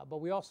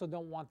 But we also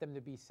don't want them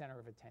to be center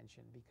of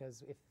attention,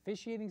 because if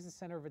officiating is the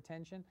center of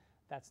attention,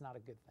 that's not a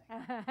good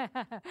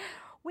thing.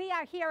 We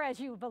are here, as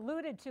you've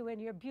alluded to, in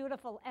your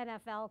beautiful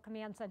NFL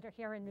command center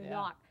here in New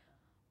York.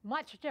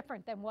 Much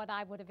different than what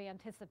I would have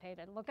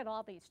anticipated. Look at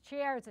all these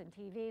chairs and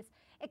TVs.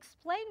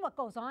 Explain what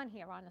goes on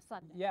here on a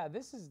Sunday. Yeah,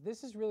 this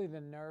is really the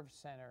nerve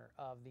center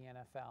of the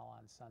NFL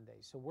on Sunday.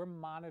 So we're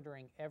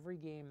monitoring every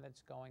game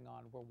that's going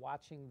on. We're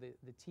watching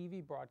the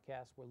TV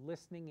broadcast. We're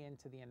listening in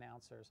to the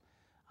announcers.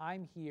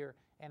 I'm here,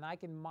 and I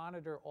can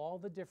monitor all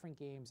the different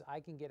games. I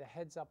can get a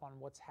heads up on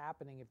what's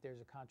happening if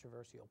there's a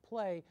controversial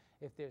play,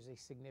 if there's a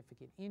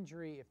significant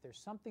injury, if there's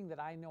something that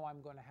I know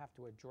I'm going to have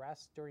to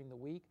address during the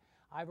week.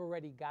 I've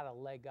already got a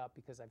leg up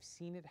because I've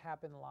seen it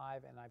happen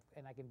live, and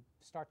I can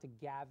start to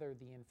gather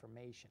the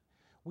information.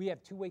 We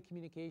have two-way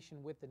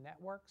communication with the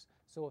networks,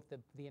 so if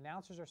the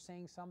announcers are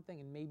saying something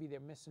and maybe they're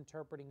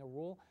misinterpreting a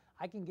rule,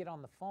 I can get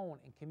on the phone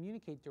and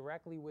communicate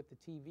directly with the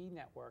TV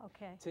network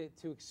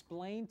to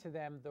explain to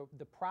them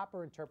the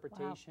proper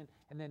interpretation,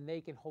 and then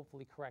they can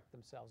hopefully correct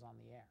themselves on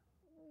the air.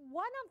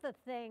 One of the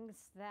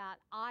things that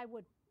I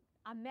would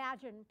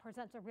imagine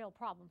presents a real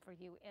problem for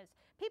you is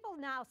people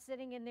now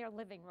sitting in their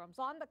living rooms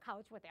on the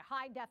couch with their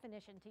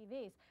high-definition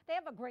TVs. They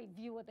have a great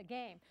view of the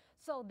game,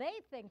 so they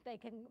think they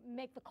can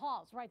make the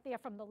calls right there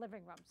from the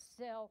living room.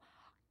 So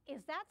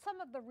is that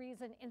some of the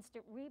reason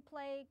instant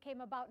replay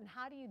came about, and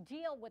how do you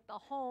deal with the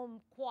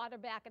home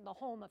quarterback and the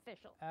home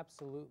official?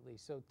 Absolutely.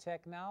 So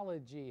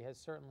technology has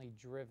certainly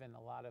driven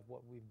a lot of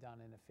what we've done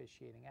in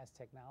officiating. As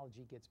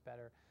technology gets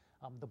better,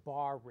 the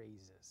bar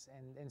raises.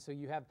 And so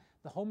you have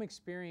the home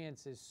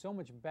experience is so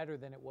much better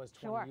than it was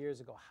 20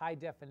 years ago. High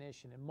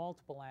definition and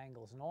multiple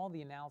angles and all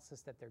the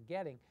analysis that they're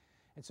getting.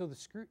 And so the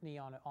scrutiny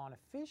on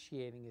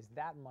officiating is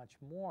that much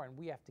more, and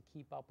we have to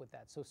keep up with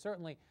that. So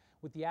certainly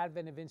with the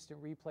advent of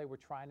instant replay, we're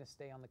trying to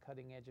stay on the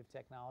cutting edge of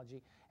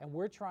technology, and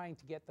we're trying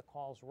to get the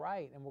calls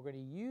right, and we're going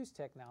to use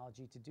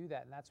technology to do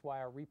that. And that's why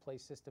our replay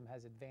system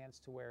has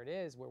advanced to where it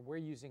is, where we're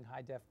using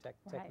high-def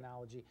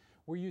technology.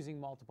 We're using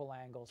multiple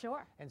angles.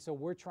 And so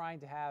we're trying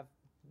to have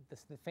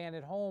the fan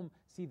at home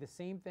see the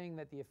same thing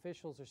that the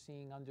officials are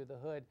seeing under the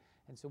hood,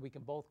 and so we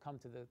can both come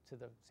to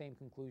the same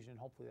conclusion.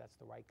 Hopefully that's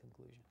the right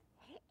conclusion.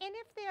 And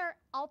if there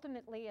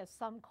ultimately is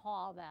some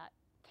call that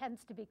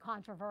tends to be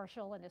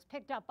controversial and is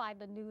picked up by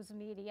the news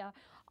media,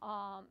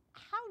 how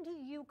do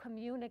you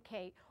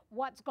communicate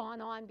what's gone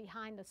on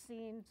behind the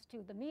scenes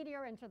to the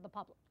media and to the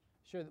public?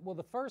 Sure. Well,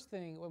 the first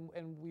thing,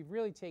 and we've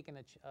really taken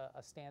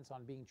a stance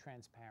on being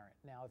transparent.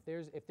 Now,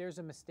 if there's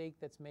a mistake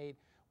that's made,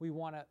 we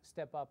want to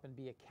step up and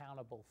be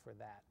accountable for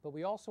that. But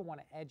we also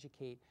want to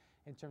educate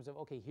in terms of,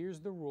 okay,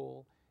 here's the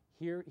rule.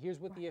 Here's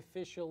what the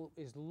official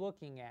is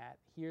looking at.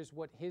 Here's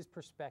what his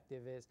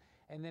perspective is,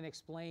 and then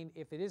explain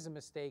if it is a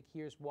mistake.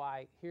 Here's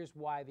why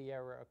the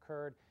error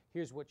occurred.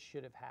 Here's what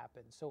should have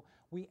happened. So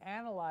we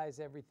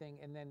analyze everything,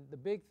 and then the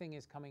big thing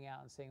is coming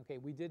out and saying, okay,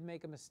 we did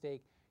make a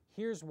mistake.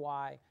 Here's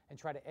why, and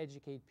try to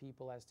educate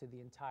people as to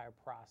the entire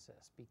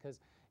process,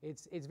 because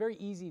it's very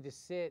easy to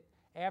sit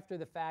after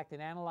the fact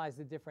and analyze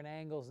the different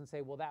angles and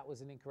say, well, that was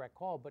an incorrect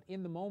call. But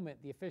in the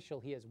moment, the official,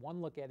 he has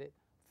one look at it,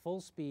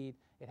 full speed.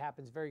 It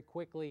happens very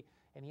quickly,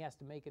 and he has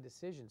to make a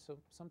decision. So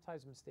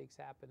sometimes mistakes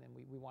happen, and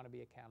we want to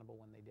be accountable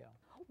when they do.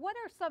 What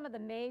are some of the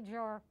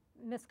major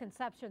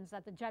misconceptions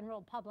that the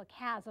general public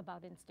has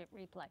about instant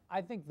replay?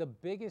 I think the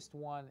biggest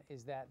one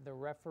is that the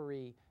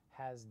referee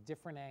has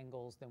different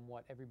angles than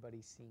what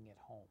everybody's seeing at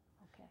home.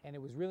 Okay. And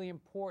it was really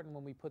important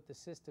when we put the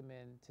system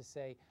in to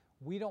say,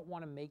 we don't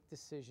want to make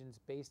decisions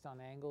based on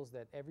angles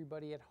that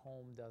everybody at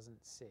home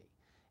doesn't see.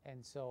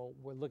 And so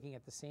we're looking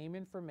at the same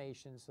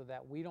information so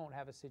that we don't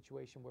have a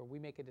situation where we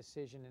make a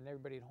decision and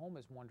everybody at home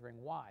is wondering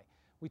why.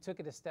 We took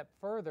it a step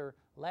further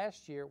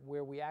last year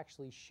where we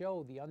actually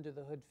show the under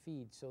the hood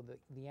feed. So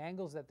the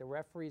angles that the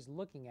referee is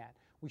looking at,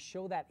 we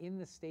show that in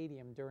the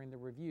stadium during the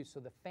review so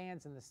the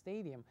fans in the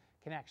stadium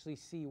can actually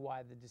see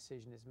why the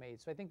decision is made.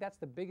 So I think that's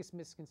the biggest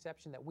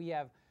misconception, that we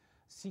have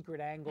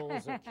secret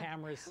angles or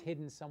cameras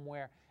hidden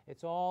somewhere.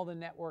 It's all the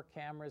network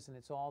cameras, and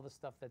it's all the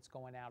stuff that's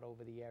going out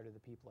over the air to the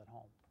people at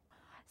home.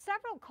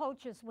 Several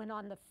coaches went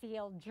on the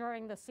field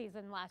during the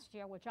season last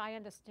year, which I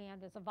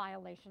understand is a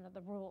violation of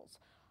the rules.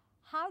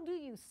 How do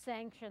you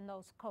sanction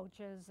those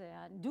coaches,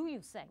 and do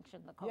you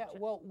sanction the coaches? Yeah,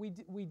 well,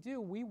 we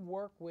do. We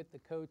work with the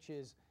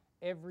coaches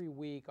every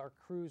week. Our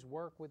crews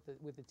work with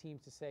the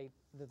teams to say,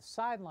 the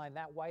sideline,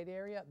 that white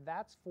area,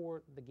 that's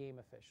for the game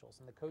officials,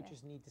 and the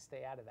coaches need to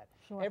stay out of that.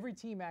 Sure. Every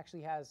team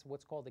actually has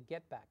what's called a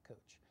get-back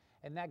coach.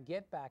 And that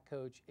get-back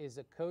coach is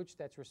a coach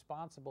that's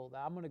responsible.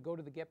 I'm going to go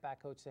to the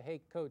get-back coach and say,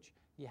 hey, coach,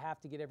 you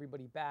have to get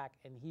everybody back.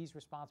 And he's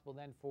responsible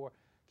then for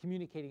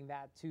communicating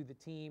that to the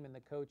team and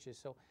the coaches.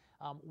 So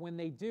when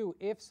they do,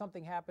 if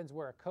something happens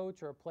where a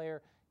coach or a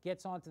player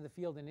gets onto the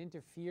field and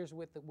interferes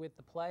with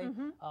the play,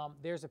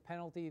 there's a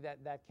penalty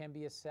that can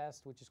be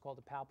assessed, which is called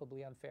a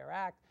palpably unfair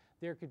act.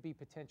 There could be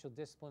potential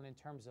discipline in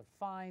terms of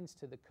fines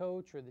to the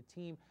coach or the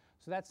team.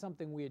 So that's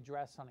something we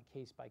address on a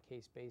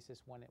case-by-case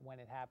basis when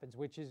it happens,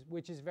 which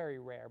is very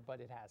rare, but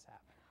it has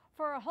happened.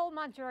 For a whole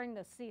month during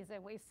the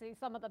season, we see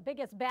some of the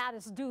biggest,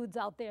 baddest dudes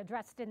out there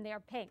dressed in their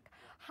pink.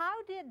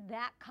 How did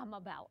that come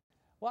about?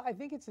 Well, I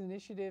think it's an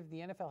initiative. The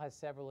NFL has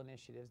several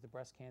initiatives, the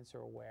breast cancer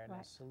awareness,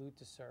 Right. salute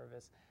to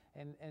service.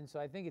 And so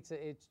I think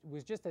it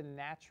was just a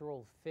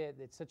natural fit.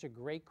 It's such a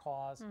great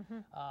cause,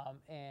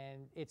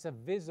 and it's a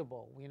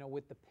visible,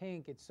 with the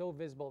pink, it's so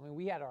visible. I mean,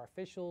 we had our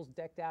officials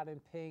decked out in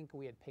pink.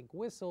 We had pink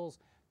whistles,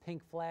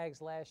 pink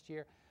flags last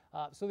year.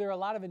 So there are a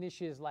lot of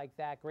initiatives like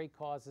that, great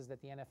causes that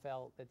the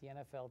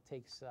NFL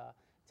takes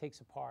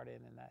a part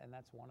in, and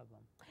that's one of them.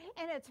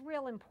 And it's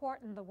real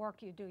important, the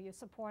work you do. You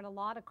support a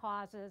lot of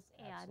causes,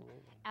 and Absolutely.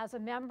 as a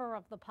member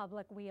of the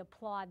public, we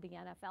applaud the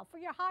NFL for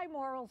your high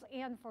morals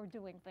and for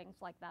doing things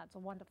like that. It's a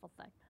wonderful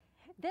thing.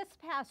 This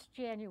past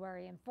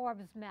January in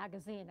Forbes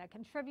magazine, a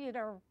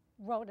contributor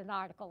wrote an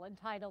article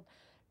entitled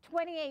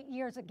 28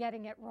 Years of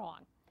Getting It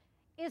Wrong.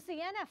 Is the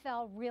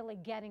NFL really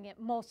getting it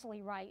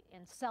mostly right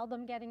and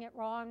seldom getting it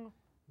wrong?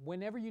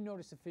 Whenever you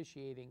notice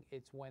officiating,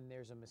 it's when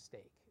there's a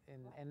mistake.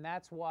 And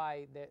that's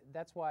why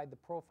the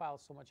profile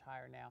is so much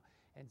higher now.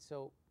 And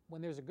so when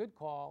there's a good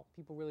call,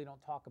 people really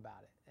don't talk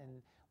about it.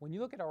 And when you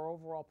look at our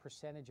overall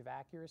percentage of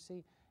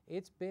accuracy,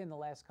 it's been the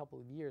last couple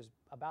of years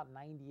about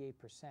 98%.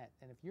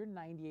 And if you're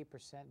 98%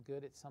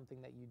 good at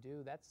something that you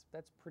do, that's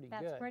pretty good.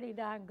 That's pretty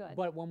darn good.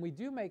 But when we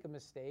do make a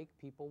mistake,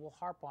 people will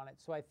harp on it.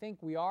 So I think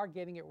we are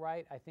getting it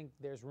right. I think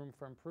there's room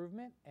for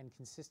improvement, and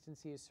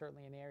consistency is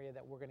certainly an area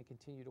that we're going to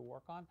continue to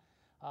work on.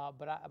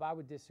 But I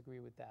would disagree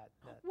with that.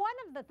 One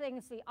of the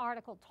things the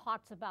article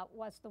talks about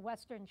was the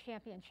Western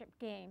Championship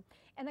game.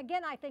 And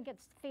again, I think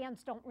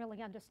fans don't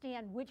really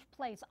understand which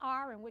plays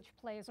are and which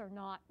plays are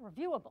not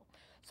reviewable.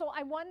 So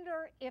I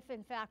wonder if,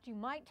 in fact, you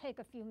might take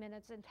a few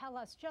minutes and tell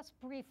us just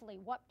briefly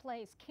what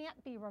plays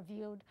can't be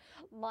reviewed.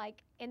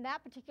 Like in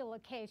that particular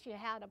case, you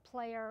had a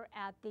player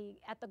at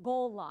the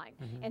goal line,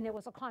 and there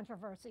was a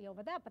controversy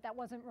over that, but that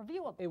wasn't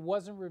reviewable. It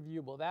wasn't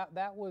reviewable.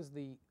 That was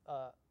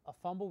a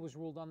fumble was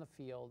ruled on the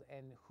field,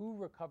 and who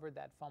recovered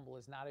that fumble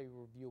is not a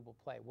reviewable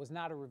play, was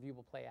not a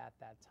reviewable play at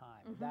that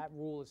time. That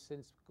rule has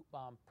since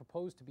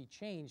proposed to be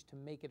changed to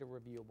make it a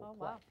reviewable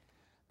play. Wow.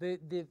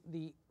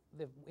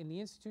 In the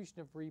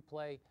institution of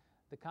replay,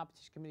 the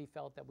competition committee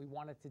felt that we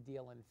wanted to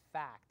deal in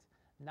fact,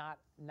 not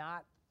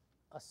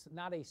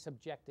a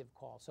subjective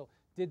call. So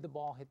did the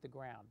ball hit the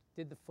ground?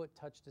 Did the foot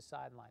touch the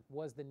sideline?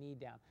 Was the knee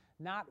down?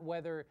 Not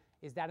whether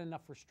is that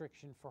enough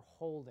restriction for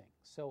holding.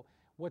 So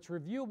what's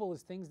reviewable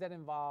is things that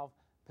involve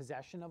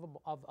possession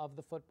of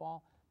the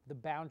football, the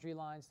boundary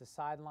lines, the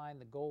sideline,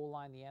 the goal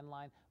line, the end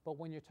line. But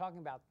when you're talking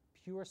about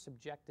pure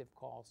subjective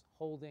calls,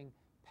 holding,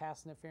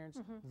 pass interference,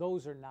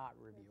 those are not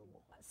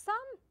reviewable. Some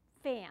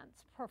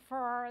fans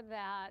prefer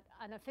that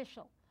an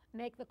official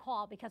make the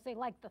call because they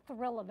like the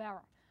thrill of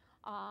error.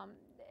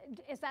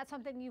 Is that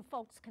something you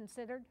folks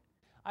considered?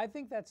 I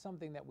think that's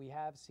something that we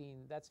have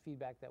seen. That's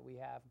feedback that we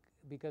have,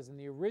 because in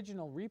the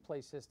original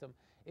replay system,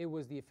 it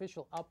was the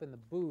official up in the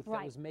booth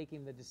that was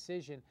making the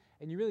decision,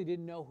 and you really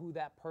didn't know who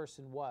that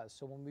person was.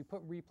 So when we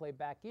put replay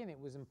back in, it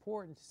was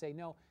important to say,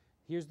 no,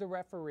 here's the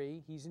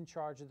referee, he's in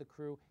charge of the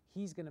crew,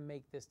 he's going to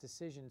make this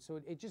decision.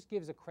 So it just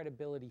gives a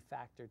credibility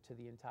factor to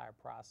the entire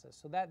process.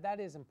 So that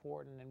is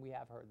important, and we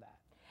have heard that.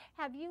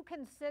 Have you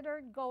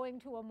considered going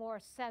to a more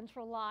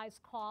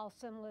centralized call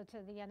similar to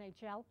the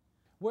NHL?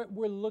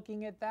 We're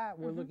looking at that.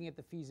 We're looking at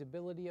the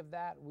feasibility of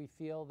that. We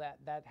feel that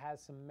that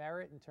has some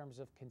merit in terms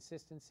of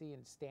consistency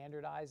and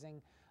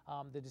standardizing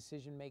the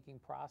decision-making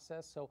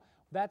process. So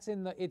that's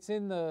it's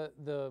in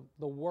the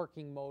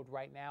working mode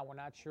right now. We're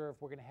not sure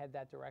if we're going to head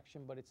that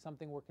direction, but it's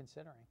something we're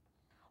considering.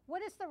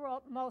 What is the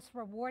most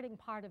rewarding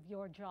part of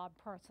your job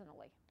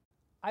personally?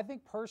 I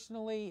think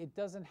personally, it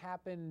doesn't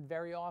happen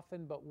very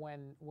often, but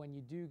when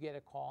you do get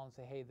a call and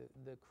say, hey,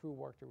 the crew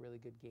worked a really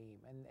good game,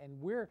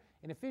 and we're,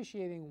 in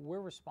officiating,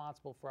 we're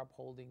responsible for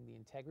upholding the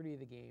integrity of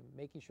the game,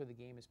 making sure the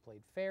game is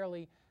played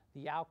fairly,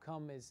 the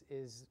outcome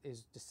is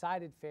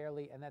decided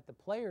fairly, and that the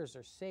players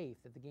are safe,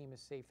 that the game is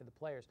safe for the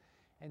players.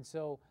 And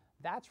so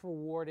that's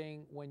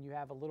rewarding when you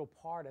have a little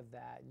part of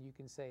that, and you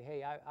can say,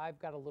 hey, I've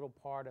got a little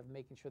part of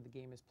making sure the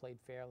game is played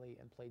fairly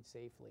and played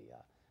safely.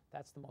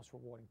 That's the most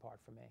rewarding part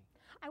for me.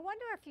 I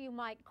wonder if you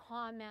might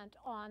comment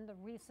on the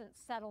recent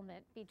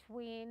settlement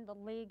between the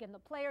league and the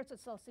Players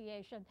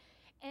Association,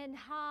 and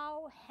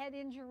how head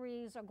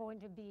injuries are going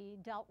to be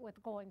dealt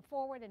with going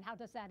forward, and how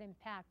does that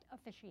impact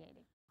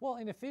officiating? Well,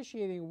 in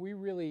officiating, we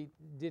really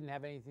didn't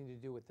have anything to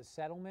do with the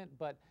settlement,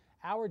 but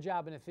our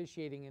job in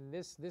officiating, and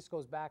this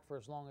goes back for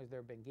as long as there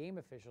have been game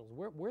officials,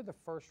 we're the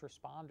first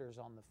responders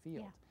on the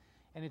field. Yeah.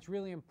 And it's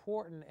really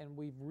important, and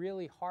we've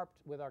really harped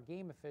with our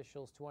game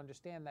officials to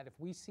understand that if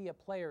we see a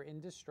player in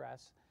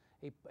distress,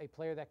 a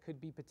player that could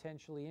be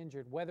potentially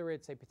injured, whether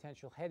it's a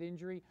potential head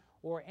injury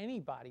or any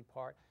body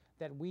part,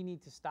 that we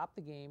need to stop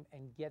the game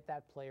and get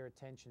that player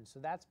attention. So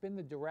that's been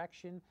the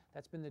direction,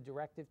 that's been the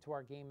directive to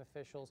our game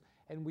officials,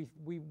 and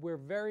we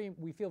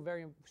feel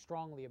very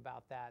strongly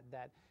about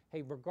that,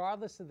 hey,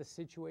 regardless of the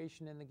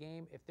situation in the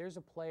game, if there's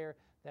a player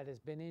that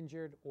has been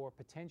injured or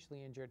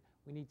potentially injured,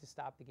 we need to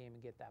stop the game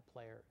and get that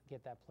player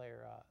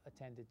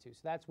attended to.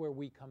 So that's where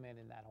we come in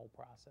that whole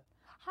process.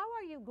 How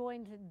are you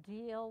going to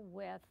deal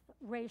with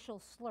racial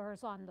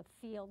slurs on the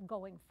field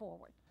going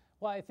forward?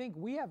 Well, I think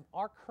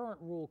our current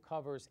rule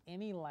covers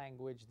any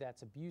language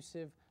that's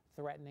abusive,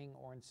 threatening,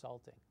 or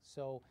insulting.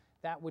 So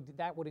that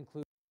would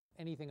include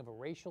anything of a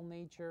racial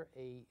nature,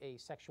 a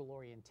sexual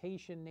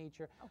orientation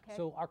nature. Okay.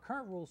 So our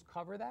current rules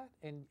cover that,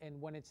 and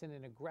when it's in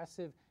an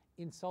aggressive,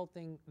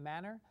 insulting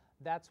manner,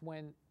 that's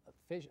when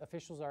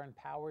officials are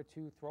empowered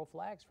to throw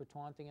flags for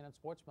taunting and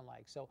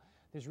unsportsmanlike. So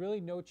there's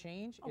really no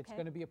change. Okay. It's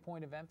going to be a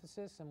point of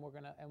emphasis, and we're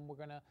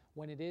gonna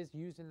when it is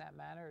used in that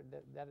manner,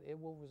 that it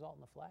will result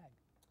in a flag.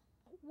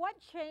 What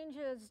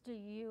changes do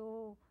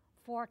you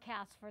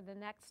forecast for the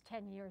next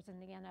 10 years in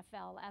the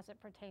NFL as it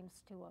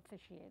pertains to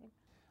officiating?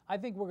 I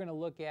think we're going to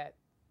look at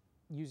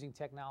using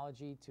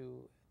technology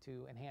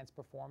to enhance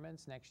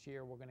performance. Next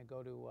year, we're going to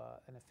go to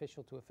an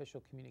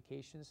official-to-official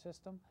communication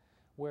system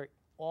where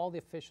all the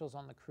officials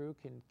on the crew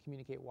can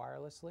communicate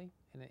wirelessly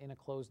in a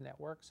closed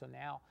network. So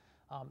now,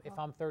 if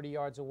I'm 30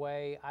 yards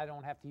away, I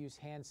don't have to use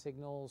hand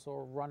signals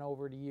or run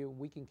over to you.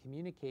 We can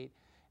communicate,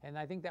 and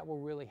I think that will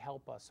really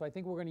help us. So I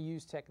think we're going to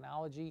use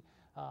technology,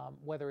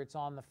 whether it's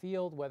on the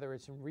field, whether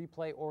it's in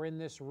replay, or in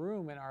this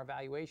room in our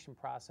evaluation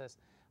process.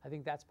 I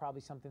think that's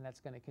probably something that's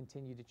going to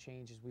continue to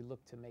change as we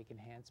look to make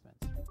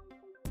enhancements.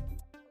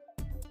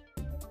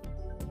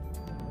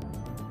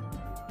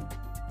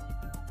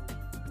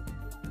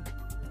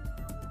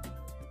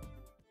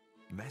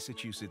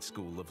 Massachusetts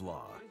School of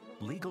Law.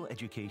 Legal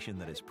education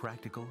that is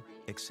practical,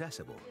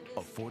 accessible,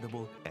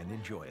 affordable, and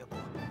enjoyable.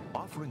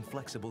 Offering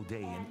flexible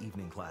day and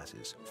evening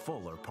classes,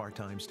 full or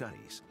part-time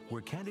studies,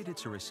 where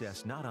candidates are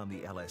assessed not on the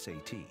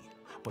LSAT,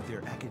 but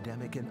their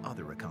academic and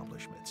other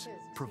accomplishments,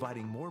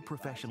 providing more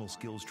professional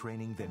skills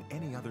training than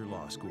any other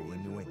law school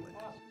in New England.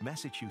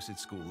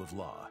 Massachusetts School of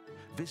Law.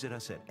 Visit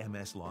us at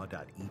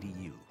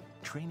mslaw.edu,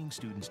 training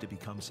students to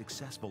become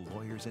successful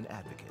lawyers and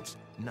advocates,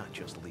 not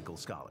just legal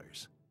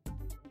scholars.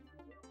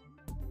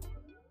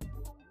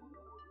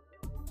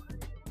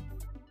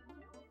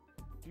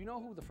 Do you know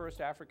who the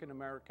first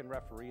African-American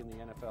referee in the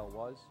NFL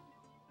was?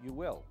 You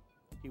will.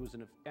 He was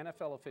an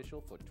NFL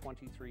official for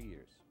 23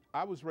 years.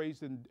 I was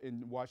raised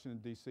in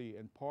Washington, D.C.,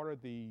 and part of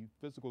the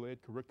physical ed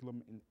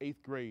curriculum in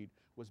 8th grade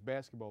was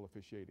basketball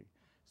officiating.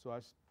 So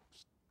I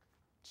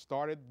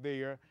started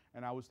there,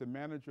 and I was the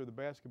manager of the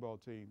basketball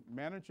team.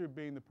 Manager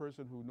being the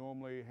person who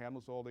normally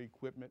handles all the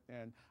equipment,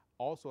 and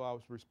also I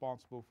was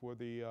responsible for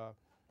the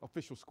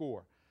official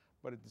score.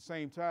 But at the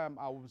same time,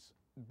 I was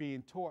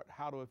being taught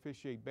how to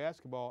officiate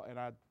basketball, and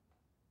I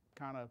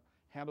kind of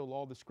handled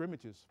all the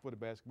scrimmages for the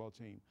basketball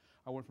team.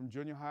 I went from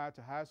junior high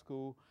to high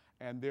school,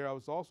 and there I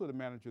was also the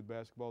manager of the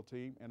basketball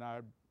team, and I,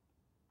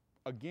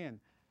 again,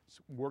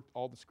 worked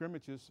all the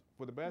scrimmages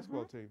for the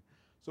basketball team.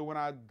 So when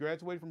I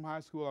graduated from high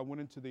school, I went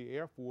into the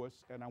Air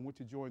Force, and I went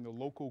to join the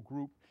local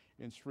group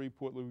in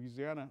Shreveport,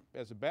 Louisiana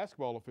as a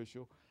basketball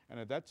official, and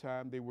at that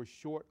time, they were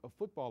short of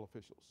football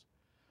officials.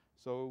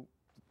 So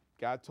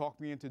God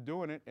talked me into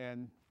doing it,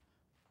 and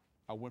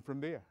I went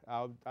from there.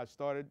 I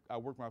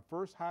worked my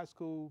first high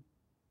school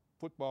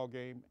football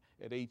game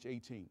at age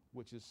 18,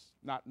 which is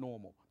not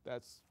normal.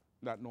 That's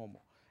not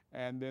normal.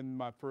 And then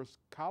my first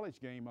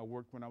college game I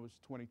worked when I was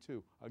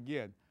 22.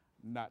 Again,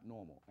 not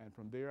normal. And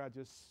from there, I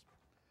just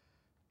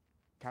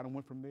kind of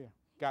went from there.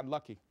 Got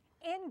lucky.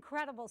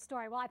 Incredible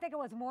story. Well, I think it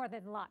was more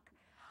than luck.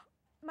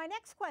 My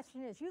next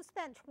question is, you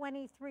spent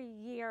 23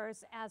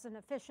 years as an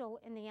official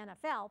in the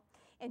NFL,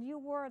 and you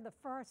were the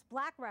first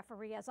black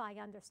referee, as I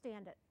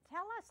understand it.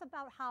 Tell us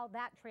about how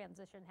that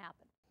transition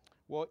happened.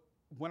 Well,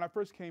 when I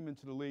first came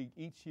into the league,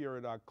 each year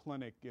at our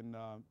clinic in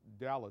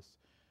Dallas,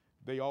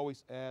 they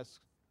always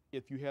ask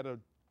if you had an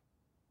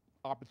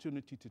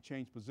opportunity to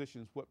change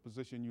positions, what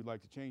position you'd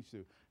like to change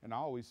to. And I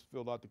always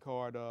filled out the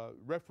card,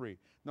 referee.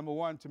 Number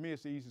one, to me,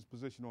 it's the easiest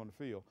position on the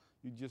field.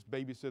 You just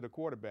babysit a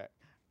quarterback.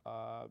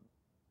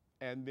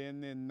 And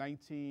then in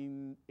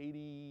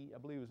 1980, I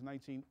believe it was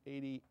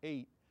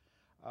 1988,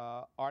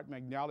 Art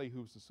McNally,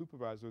 who was the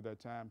supervisor at that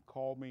time,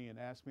 called me and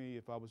asked me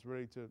if I was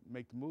ready to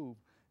make the move.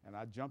 And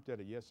I jumped at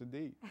it, yes,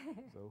 indeed.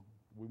 So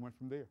we went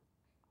from there.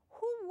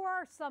 Who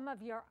were some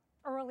of your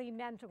early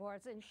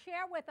mentors? And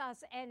share with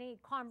us any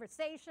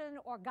conversation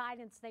or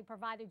guidance they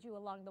provided you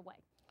along the way.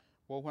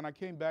 Well, when I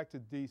came back to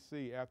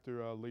D.C.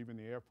 after leaving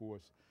the Air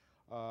Force,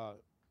 a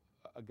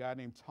guy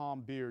named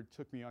Tom Beard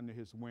took me under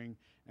his wing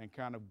and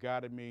kind of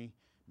guided me,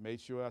 made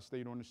sure I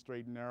stayed on the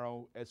straight and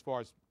narrow as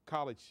far as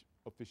college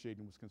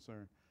officiating was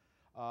concerned.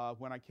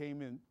 When I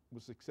came in,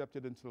 was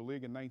accepted into the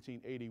league in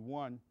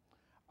 1981,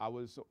 I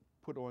was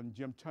put on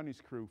Jim Tunney's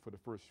crew for the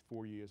first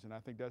 4 years, and I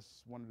think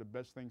that's one of the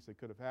best things that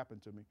could have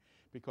happened to me,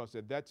 because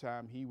at that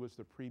time he was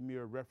the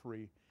premier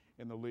referee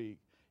in the league.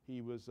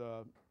 He was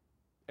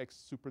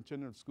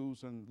ex-superintendent of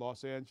schools in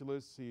Los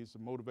Angeles. He's a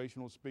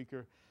motivational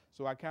speaker.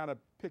 So I kind of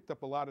picked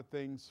up a lot of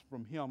things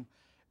from him,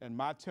 and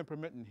my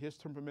temperament and his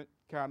temperament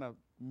kind of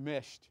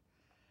meshed.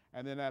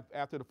 And then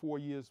after the 4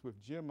 years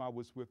with Jim, I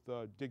was with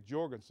Dick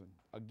Jorgensen.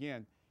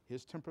 Again,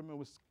 his temperament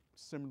was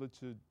similar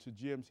to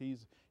Jim's.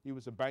 He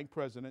was a bank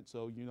president,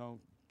 so, you know,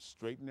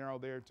 straight and narrow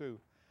there too.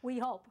 We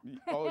hope.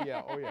 Oh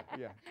yeah,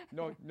 yeah.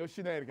 No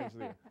shenanigans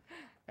there.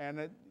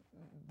 And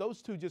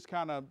those two just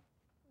kind of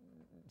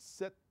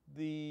set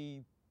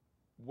the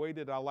way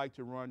that I like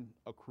to run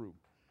a crew.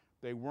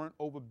 They weren't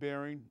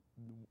overbearing.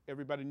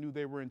 Everybody knew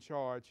they were in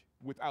charge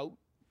without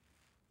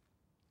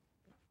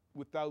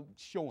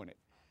showing it.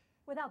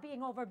 Without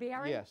being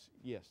overbearing?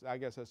 Yes. I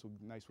guess that's a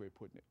nice way of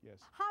putting it, yes.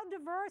 How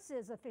diverse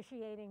is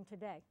officiating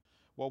today?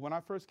 Well, when I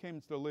first came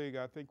into the league,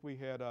 I think we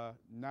had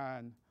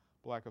 9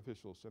 black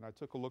officials. And I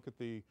took a look at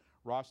the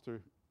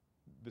roster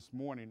this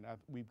morning.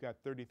 We've got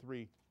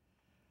 33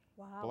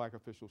 black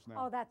officials now.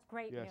 Oh, that's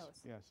great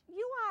news. Yes.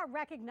 You are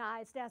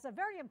recognized as a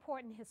very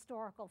important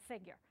historical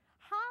figure.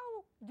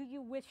 How do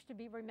you wish to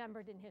be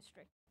remembered in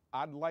history?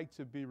 I'd like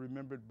to be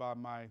remembered by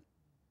my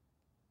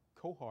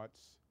cohorts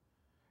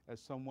as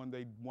someone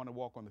they'd want to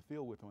walk on the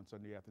field with on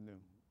Sunday afternoon.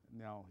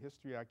 Now,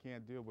 history, I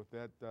can't deal with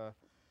that.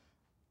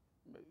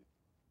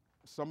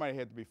 Somebody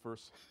had to be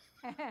first.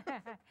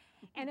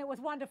 And it was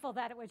wonderful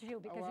that it was you,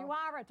 because you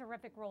are a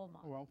terrific role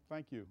model. Well,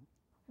 thank you.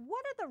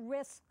 What are the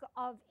risks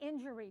of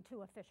injury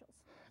to officials?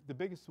 The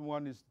biggest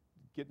one is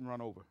getting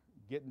run over,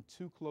 getting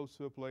too close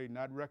to a play,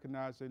 not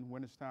recognizing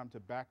when it's time to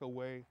back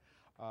away.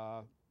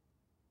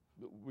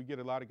 We get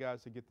a lot of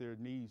guys that get their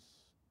knees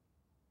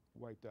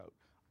wiped out.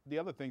 The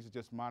other things are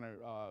just minor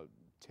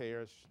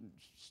tears,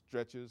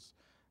 stretches,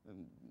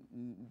 and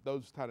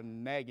those kind of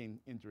nagging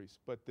injuries.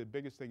 But the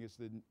biggest thing is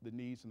the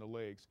knees and the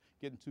legs,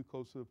 getting too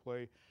close to the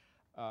play,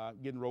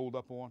 getting rolled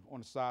up on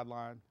the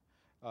sideline,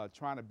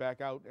 trying to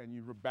back out, and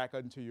you back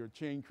into your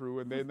chain crew,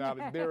 and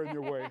they're in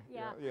your way.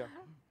 Yeah.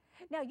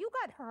 Now, you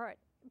got hurt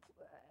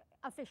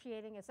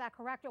officiating, is that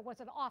correct, or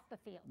was it off the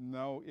field?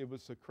 No, it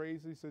was a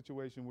crazy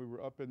situation. We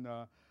were up in,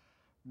 was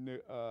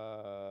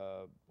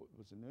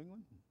it New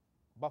England?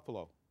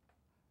 Buffalo.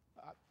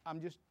 I'm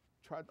just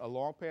trying a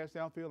long pass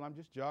downfield. I'm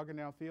just jogging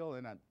downfield,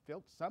 and I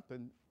felt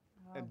something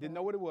and didn't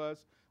know what it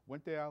was.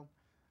 Went down.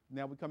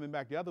 Now we're coming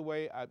back the other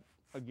way. I'm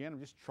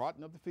just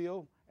trotting up the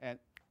field, and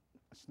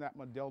I snapped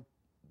my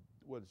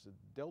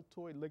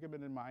deltoid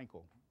ligament in my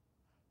ankle.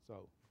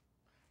 So,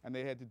 and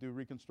they had to do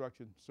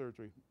reconstruction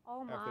surgery.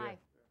 Oh my!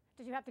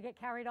 Did you have to get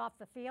carried off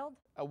the field?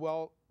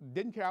 Well,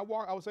 didn't care. I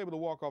was able to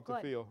walk off the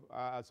field.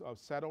 I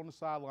sat on the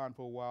sideline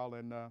for a while,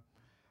 and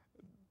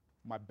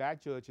my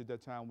back judge at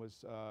that time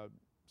was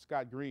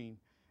Scott Green,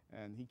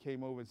 and he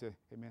came over and said,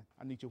 "Hey man,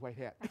 I need your white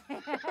hat."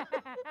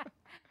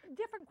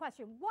 Different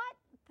question. What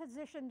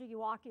position do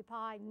you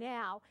occupy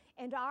now,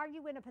 and are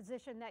you in a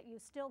position that you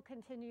still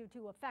continue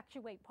to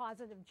effectuate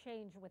positive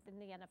change within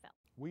the NFL?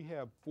 We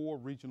have 4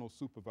 regional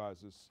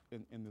supervisors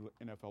in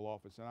the NFL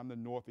office, and I'm the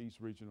Northeast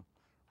regional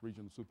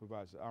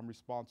supervisor. I'm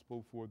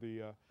responsible for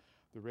the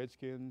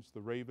Redskins,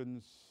 the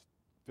Ravens,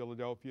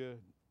 Philadelphia,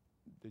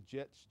 the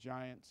Jets,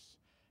 Giants,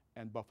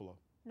 and Buffalo.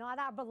 Not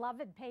our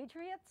beloved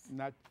Patriots?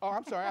 Not. Oh,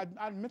 I'm sorry.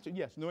 I mentioned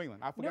yes, New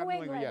England. I forgot New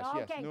England. Yes,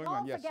 okay, yes. New don't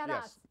England. Yes, forget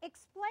yes. us.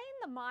 Explain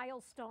the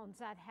milestones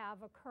that have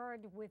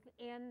occurred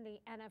within the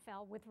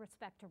NFL with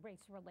respect to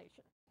race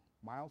relations.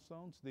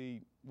 Milestones.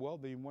 The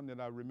one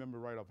that I remember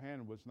right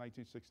offhand was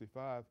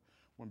 1965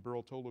 when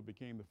Burl Toller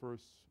became the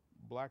first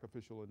black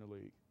official in the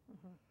league.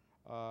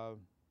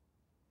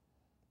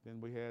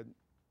 Then we had,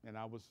 and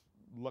I was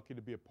lucky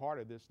to be a part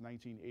of this,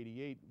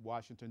 1988,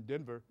 Washington,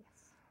 Denver.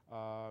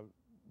 Yes.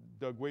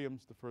 Doug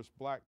Williams, the first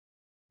black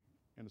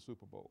in the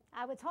Super Bowl.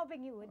 I was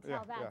hoping you would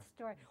tell that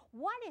story.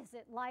 What is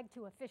it like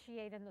to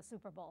officiate in the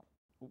Super Bowl?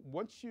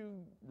 Once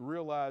you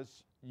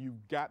realize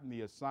you've gotten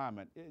the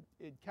assignment,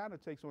 it kind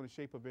of takes on the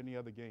shape of any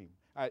other game.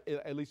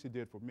 At least it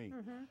did for me.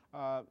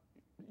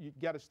 You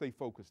got to stay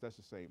focused. That's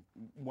the same.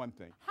 One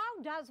thing.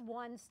 How does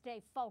one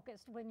stay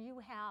focused when you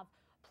have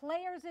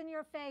players in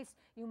your face,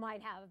 you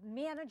might have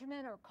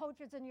management or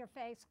coaches in your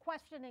face,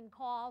 questioning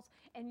calls,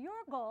 and your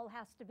goal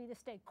has to be to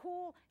stay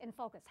cool and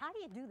focused? How do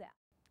you do that?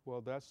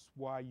 Well, that's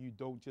why you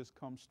don't just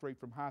come straight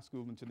from high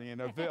school into the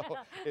NFL.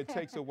 It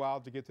takes a while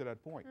to get to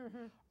that point.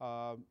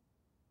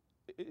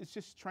 It's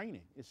just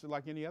training. It's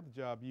like any other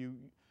job. You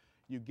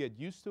get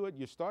used to it.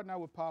 You're starting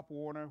out with Pop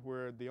Warner,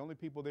 where the only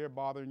people there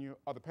bothering you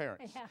are the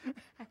parents.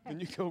 Then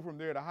you go from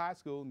there to high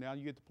school. Now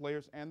you get the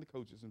players and the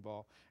coaches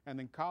involved. And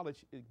then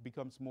college, it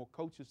becomes more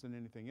coaches than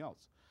anything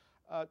else.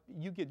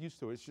 You get used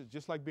to it. It's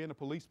just like being a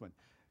policeman.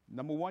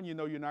 Number one, you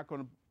know you're not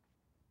going to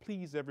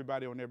please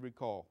everybody on every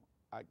call.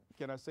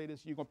 Can I say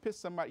this? You're going to piss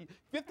somebody,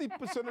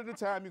 50% of the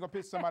time you're going to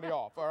piss somebody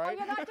off, all right?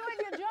 Oh, you're not doing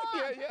your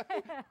job.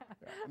 yeah.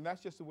 And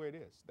that's just the way it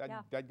is.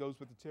 That goes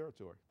with the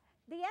territory.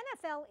 The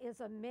NFL is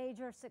a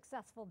major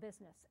successful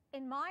business.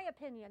 In my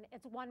opinion,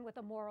 it's one with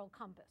a moral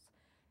compass.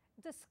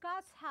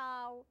 Discuss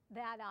how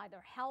that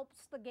either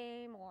helps the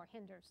game or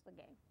hinders the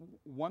game.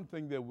 One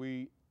thing that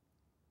we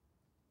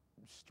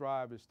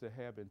strive is to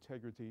have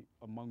integrity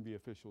among the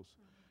officials.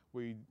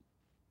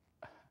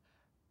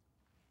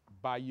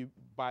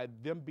 By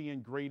them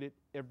being graded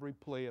every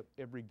play of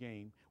every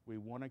game, we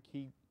want to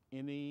keep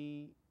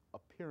any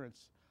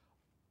appearance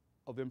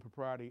of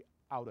impropriety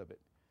out of it.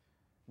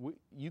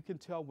 You can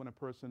tell when a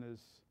person is,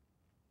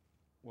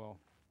 well,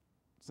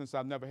 since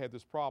I've never had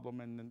this problem,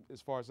 and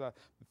as far as the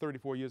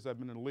 34 years I've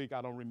been in the league,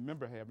 I don't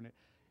remember having it,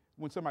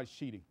 when somebody's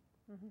cheating.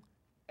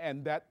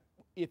 And that,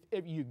 if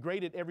you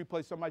graded every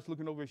play, somebody's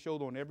looking over his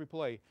shoulder on every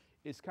play,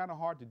 it's kind of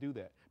hard to do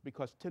that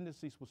because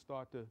tendencies will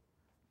start to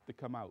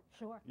come out.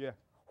 Sure. Yeah.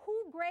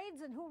 Who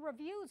grades and who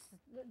reviews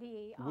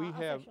the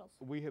officials?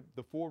 We have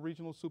the 4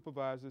 regional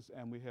supervisors,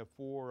 and we have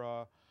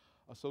 4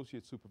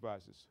 associate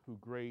supervisors who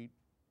grade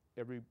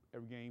every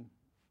game,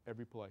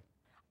 every play.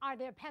 Are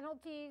there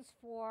penalties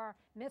for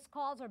missed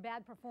calls or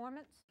bad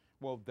performance?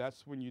 Well,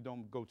 that's when you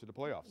don't go to the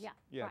playoffs.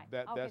 Yeah, right.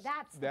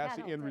 That's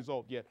the end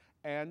result. Yeah,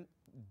 and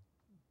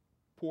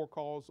poor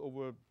calls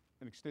over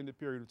an extended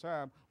period of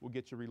time will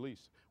get you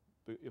released.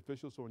 The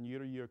officials are on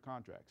year-to-year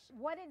contracts.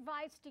 What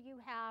advice do you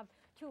have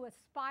to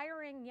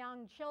aspiring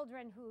young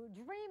children who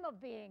dream of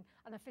being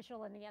an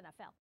official in the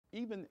NFL?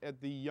 Even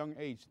at the young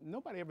age,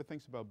 nobody ever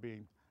thinks about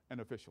being an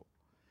official.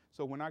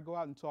 So when I go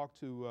out and talk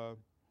to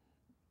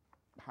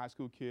high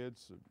school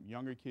kids,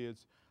 younger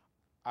kids,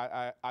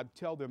 I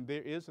tell them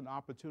there is an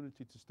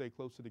opportunity to stay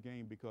close to the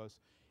game because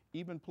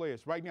even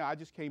players, right now I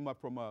just came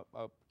up from a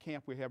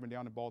camp we're having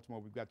down in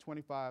Baltimore. We've got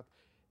 25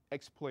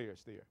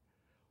 ex-players there.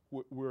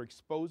 We're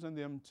exposing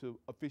them to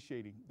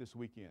officiating this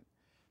weekend.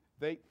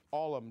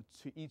 All of them,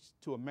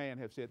 to a man,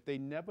 have said they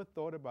never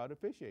thought about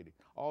officiating.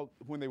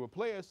 When they were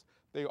players,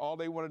 all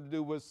they wanted to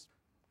do was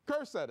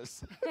curse at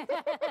us.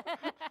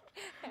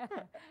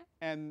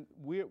 And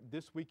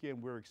this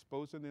weekend we're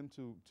exposing them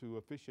to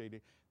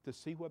officiating to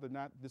see whether or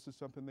not this is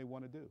something they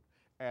want to do.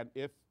 And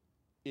if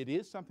it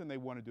is something they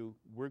want to do,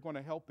 we're going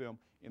to help them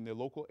in their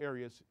local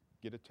areas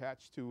get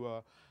attached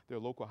to their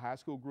local high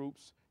school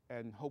groups,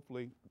 and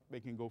hopefully they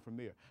can go from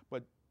there.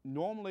 But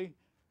normally,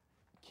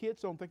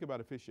 kids don't think about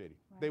officiating.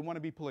 Right. They want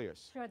to be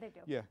players. Sure they do.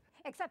 Yeah.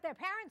 Except their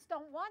parents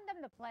don't want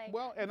them to play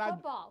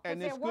football and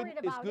because they're worried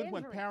about it's good injury.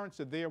 when parents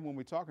are there when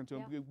we're talking to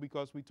them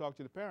because we talk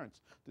to the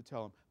parents to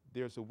tell them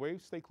there's a way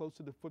to stay close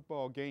to the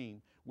football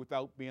game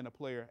without being a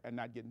player and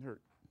not getting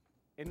hurt.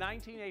 In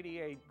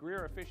 1988,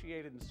 Grier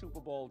officiated in Super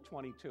Bowl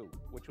 22,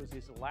 which was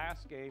his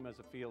last game as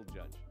a field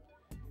judge.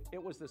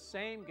 It was the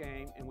same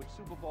game in which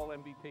Super Bowl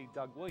MVP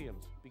Doug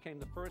Williams became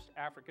the first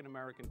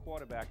African-American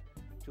quarterback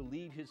to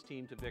lead his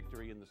team to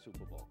victory in the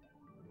Super Bowl.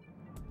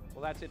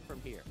 Well, that's it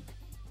from here.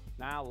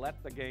 Now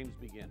let the games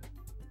begin.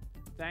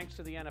 Thanks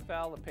to the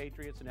NFL, the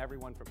Patriots, and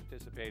everyone for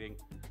participating.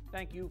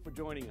 Thank you for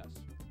joining us.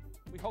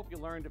 We hope you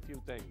learned a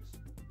few things.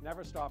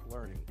 Never stop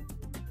learning.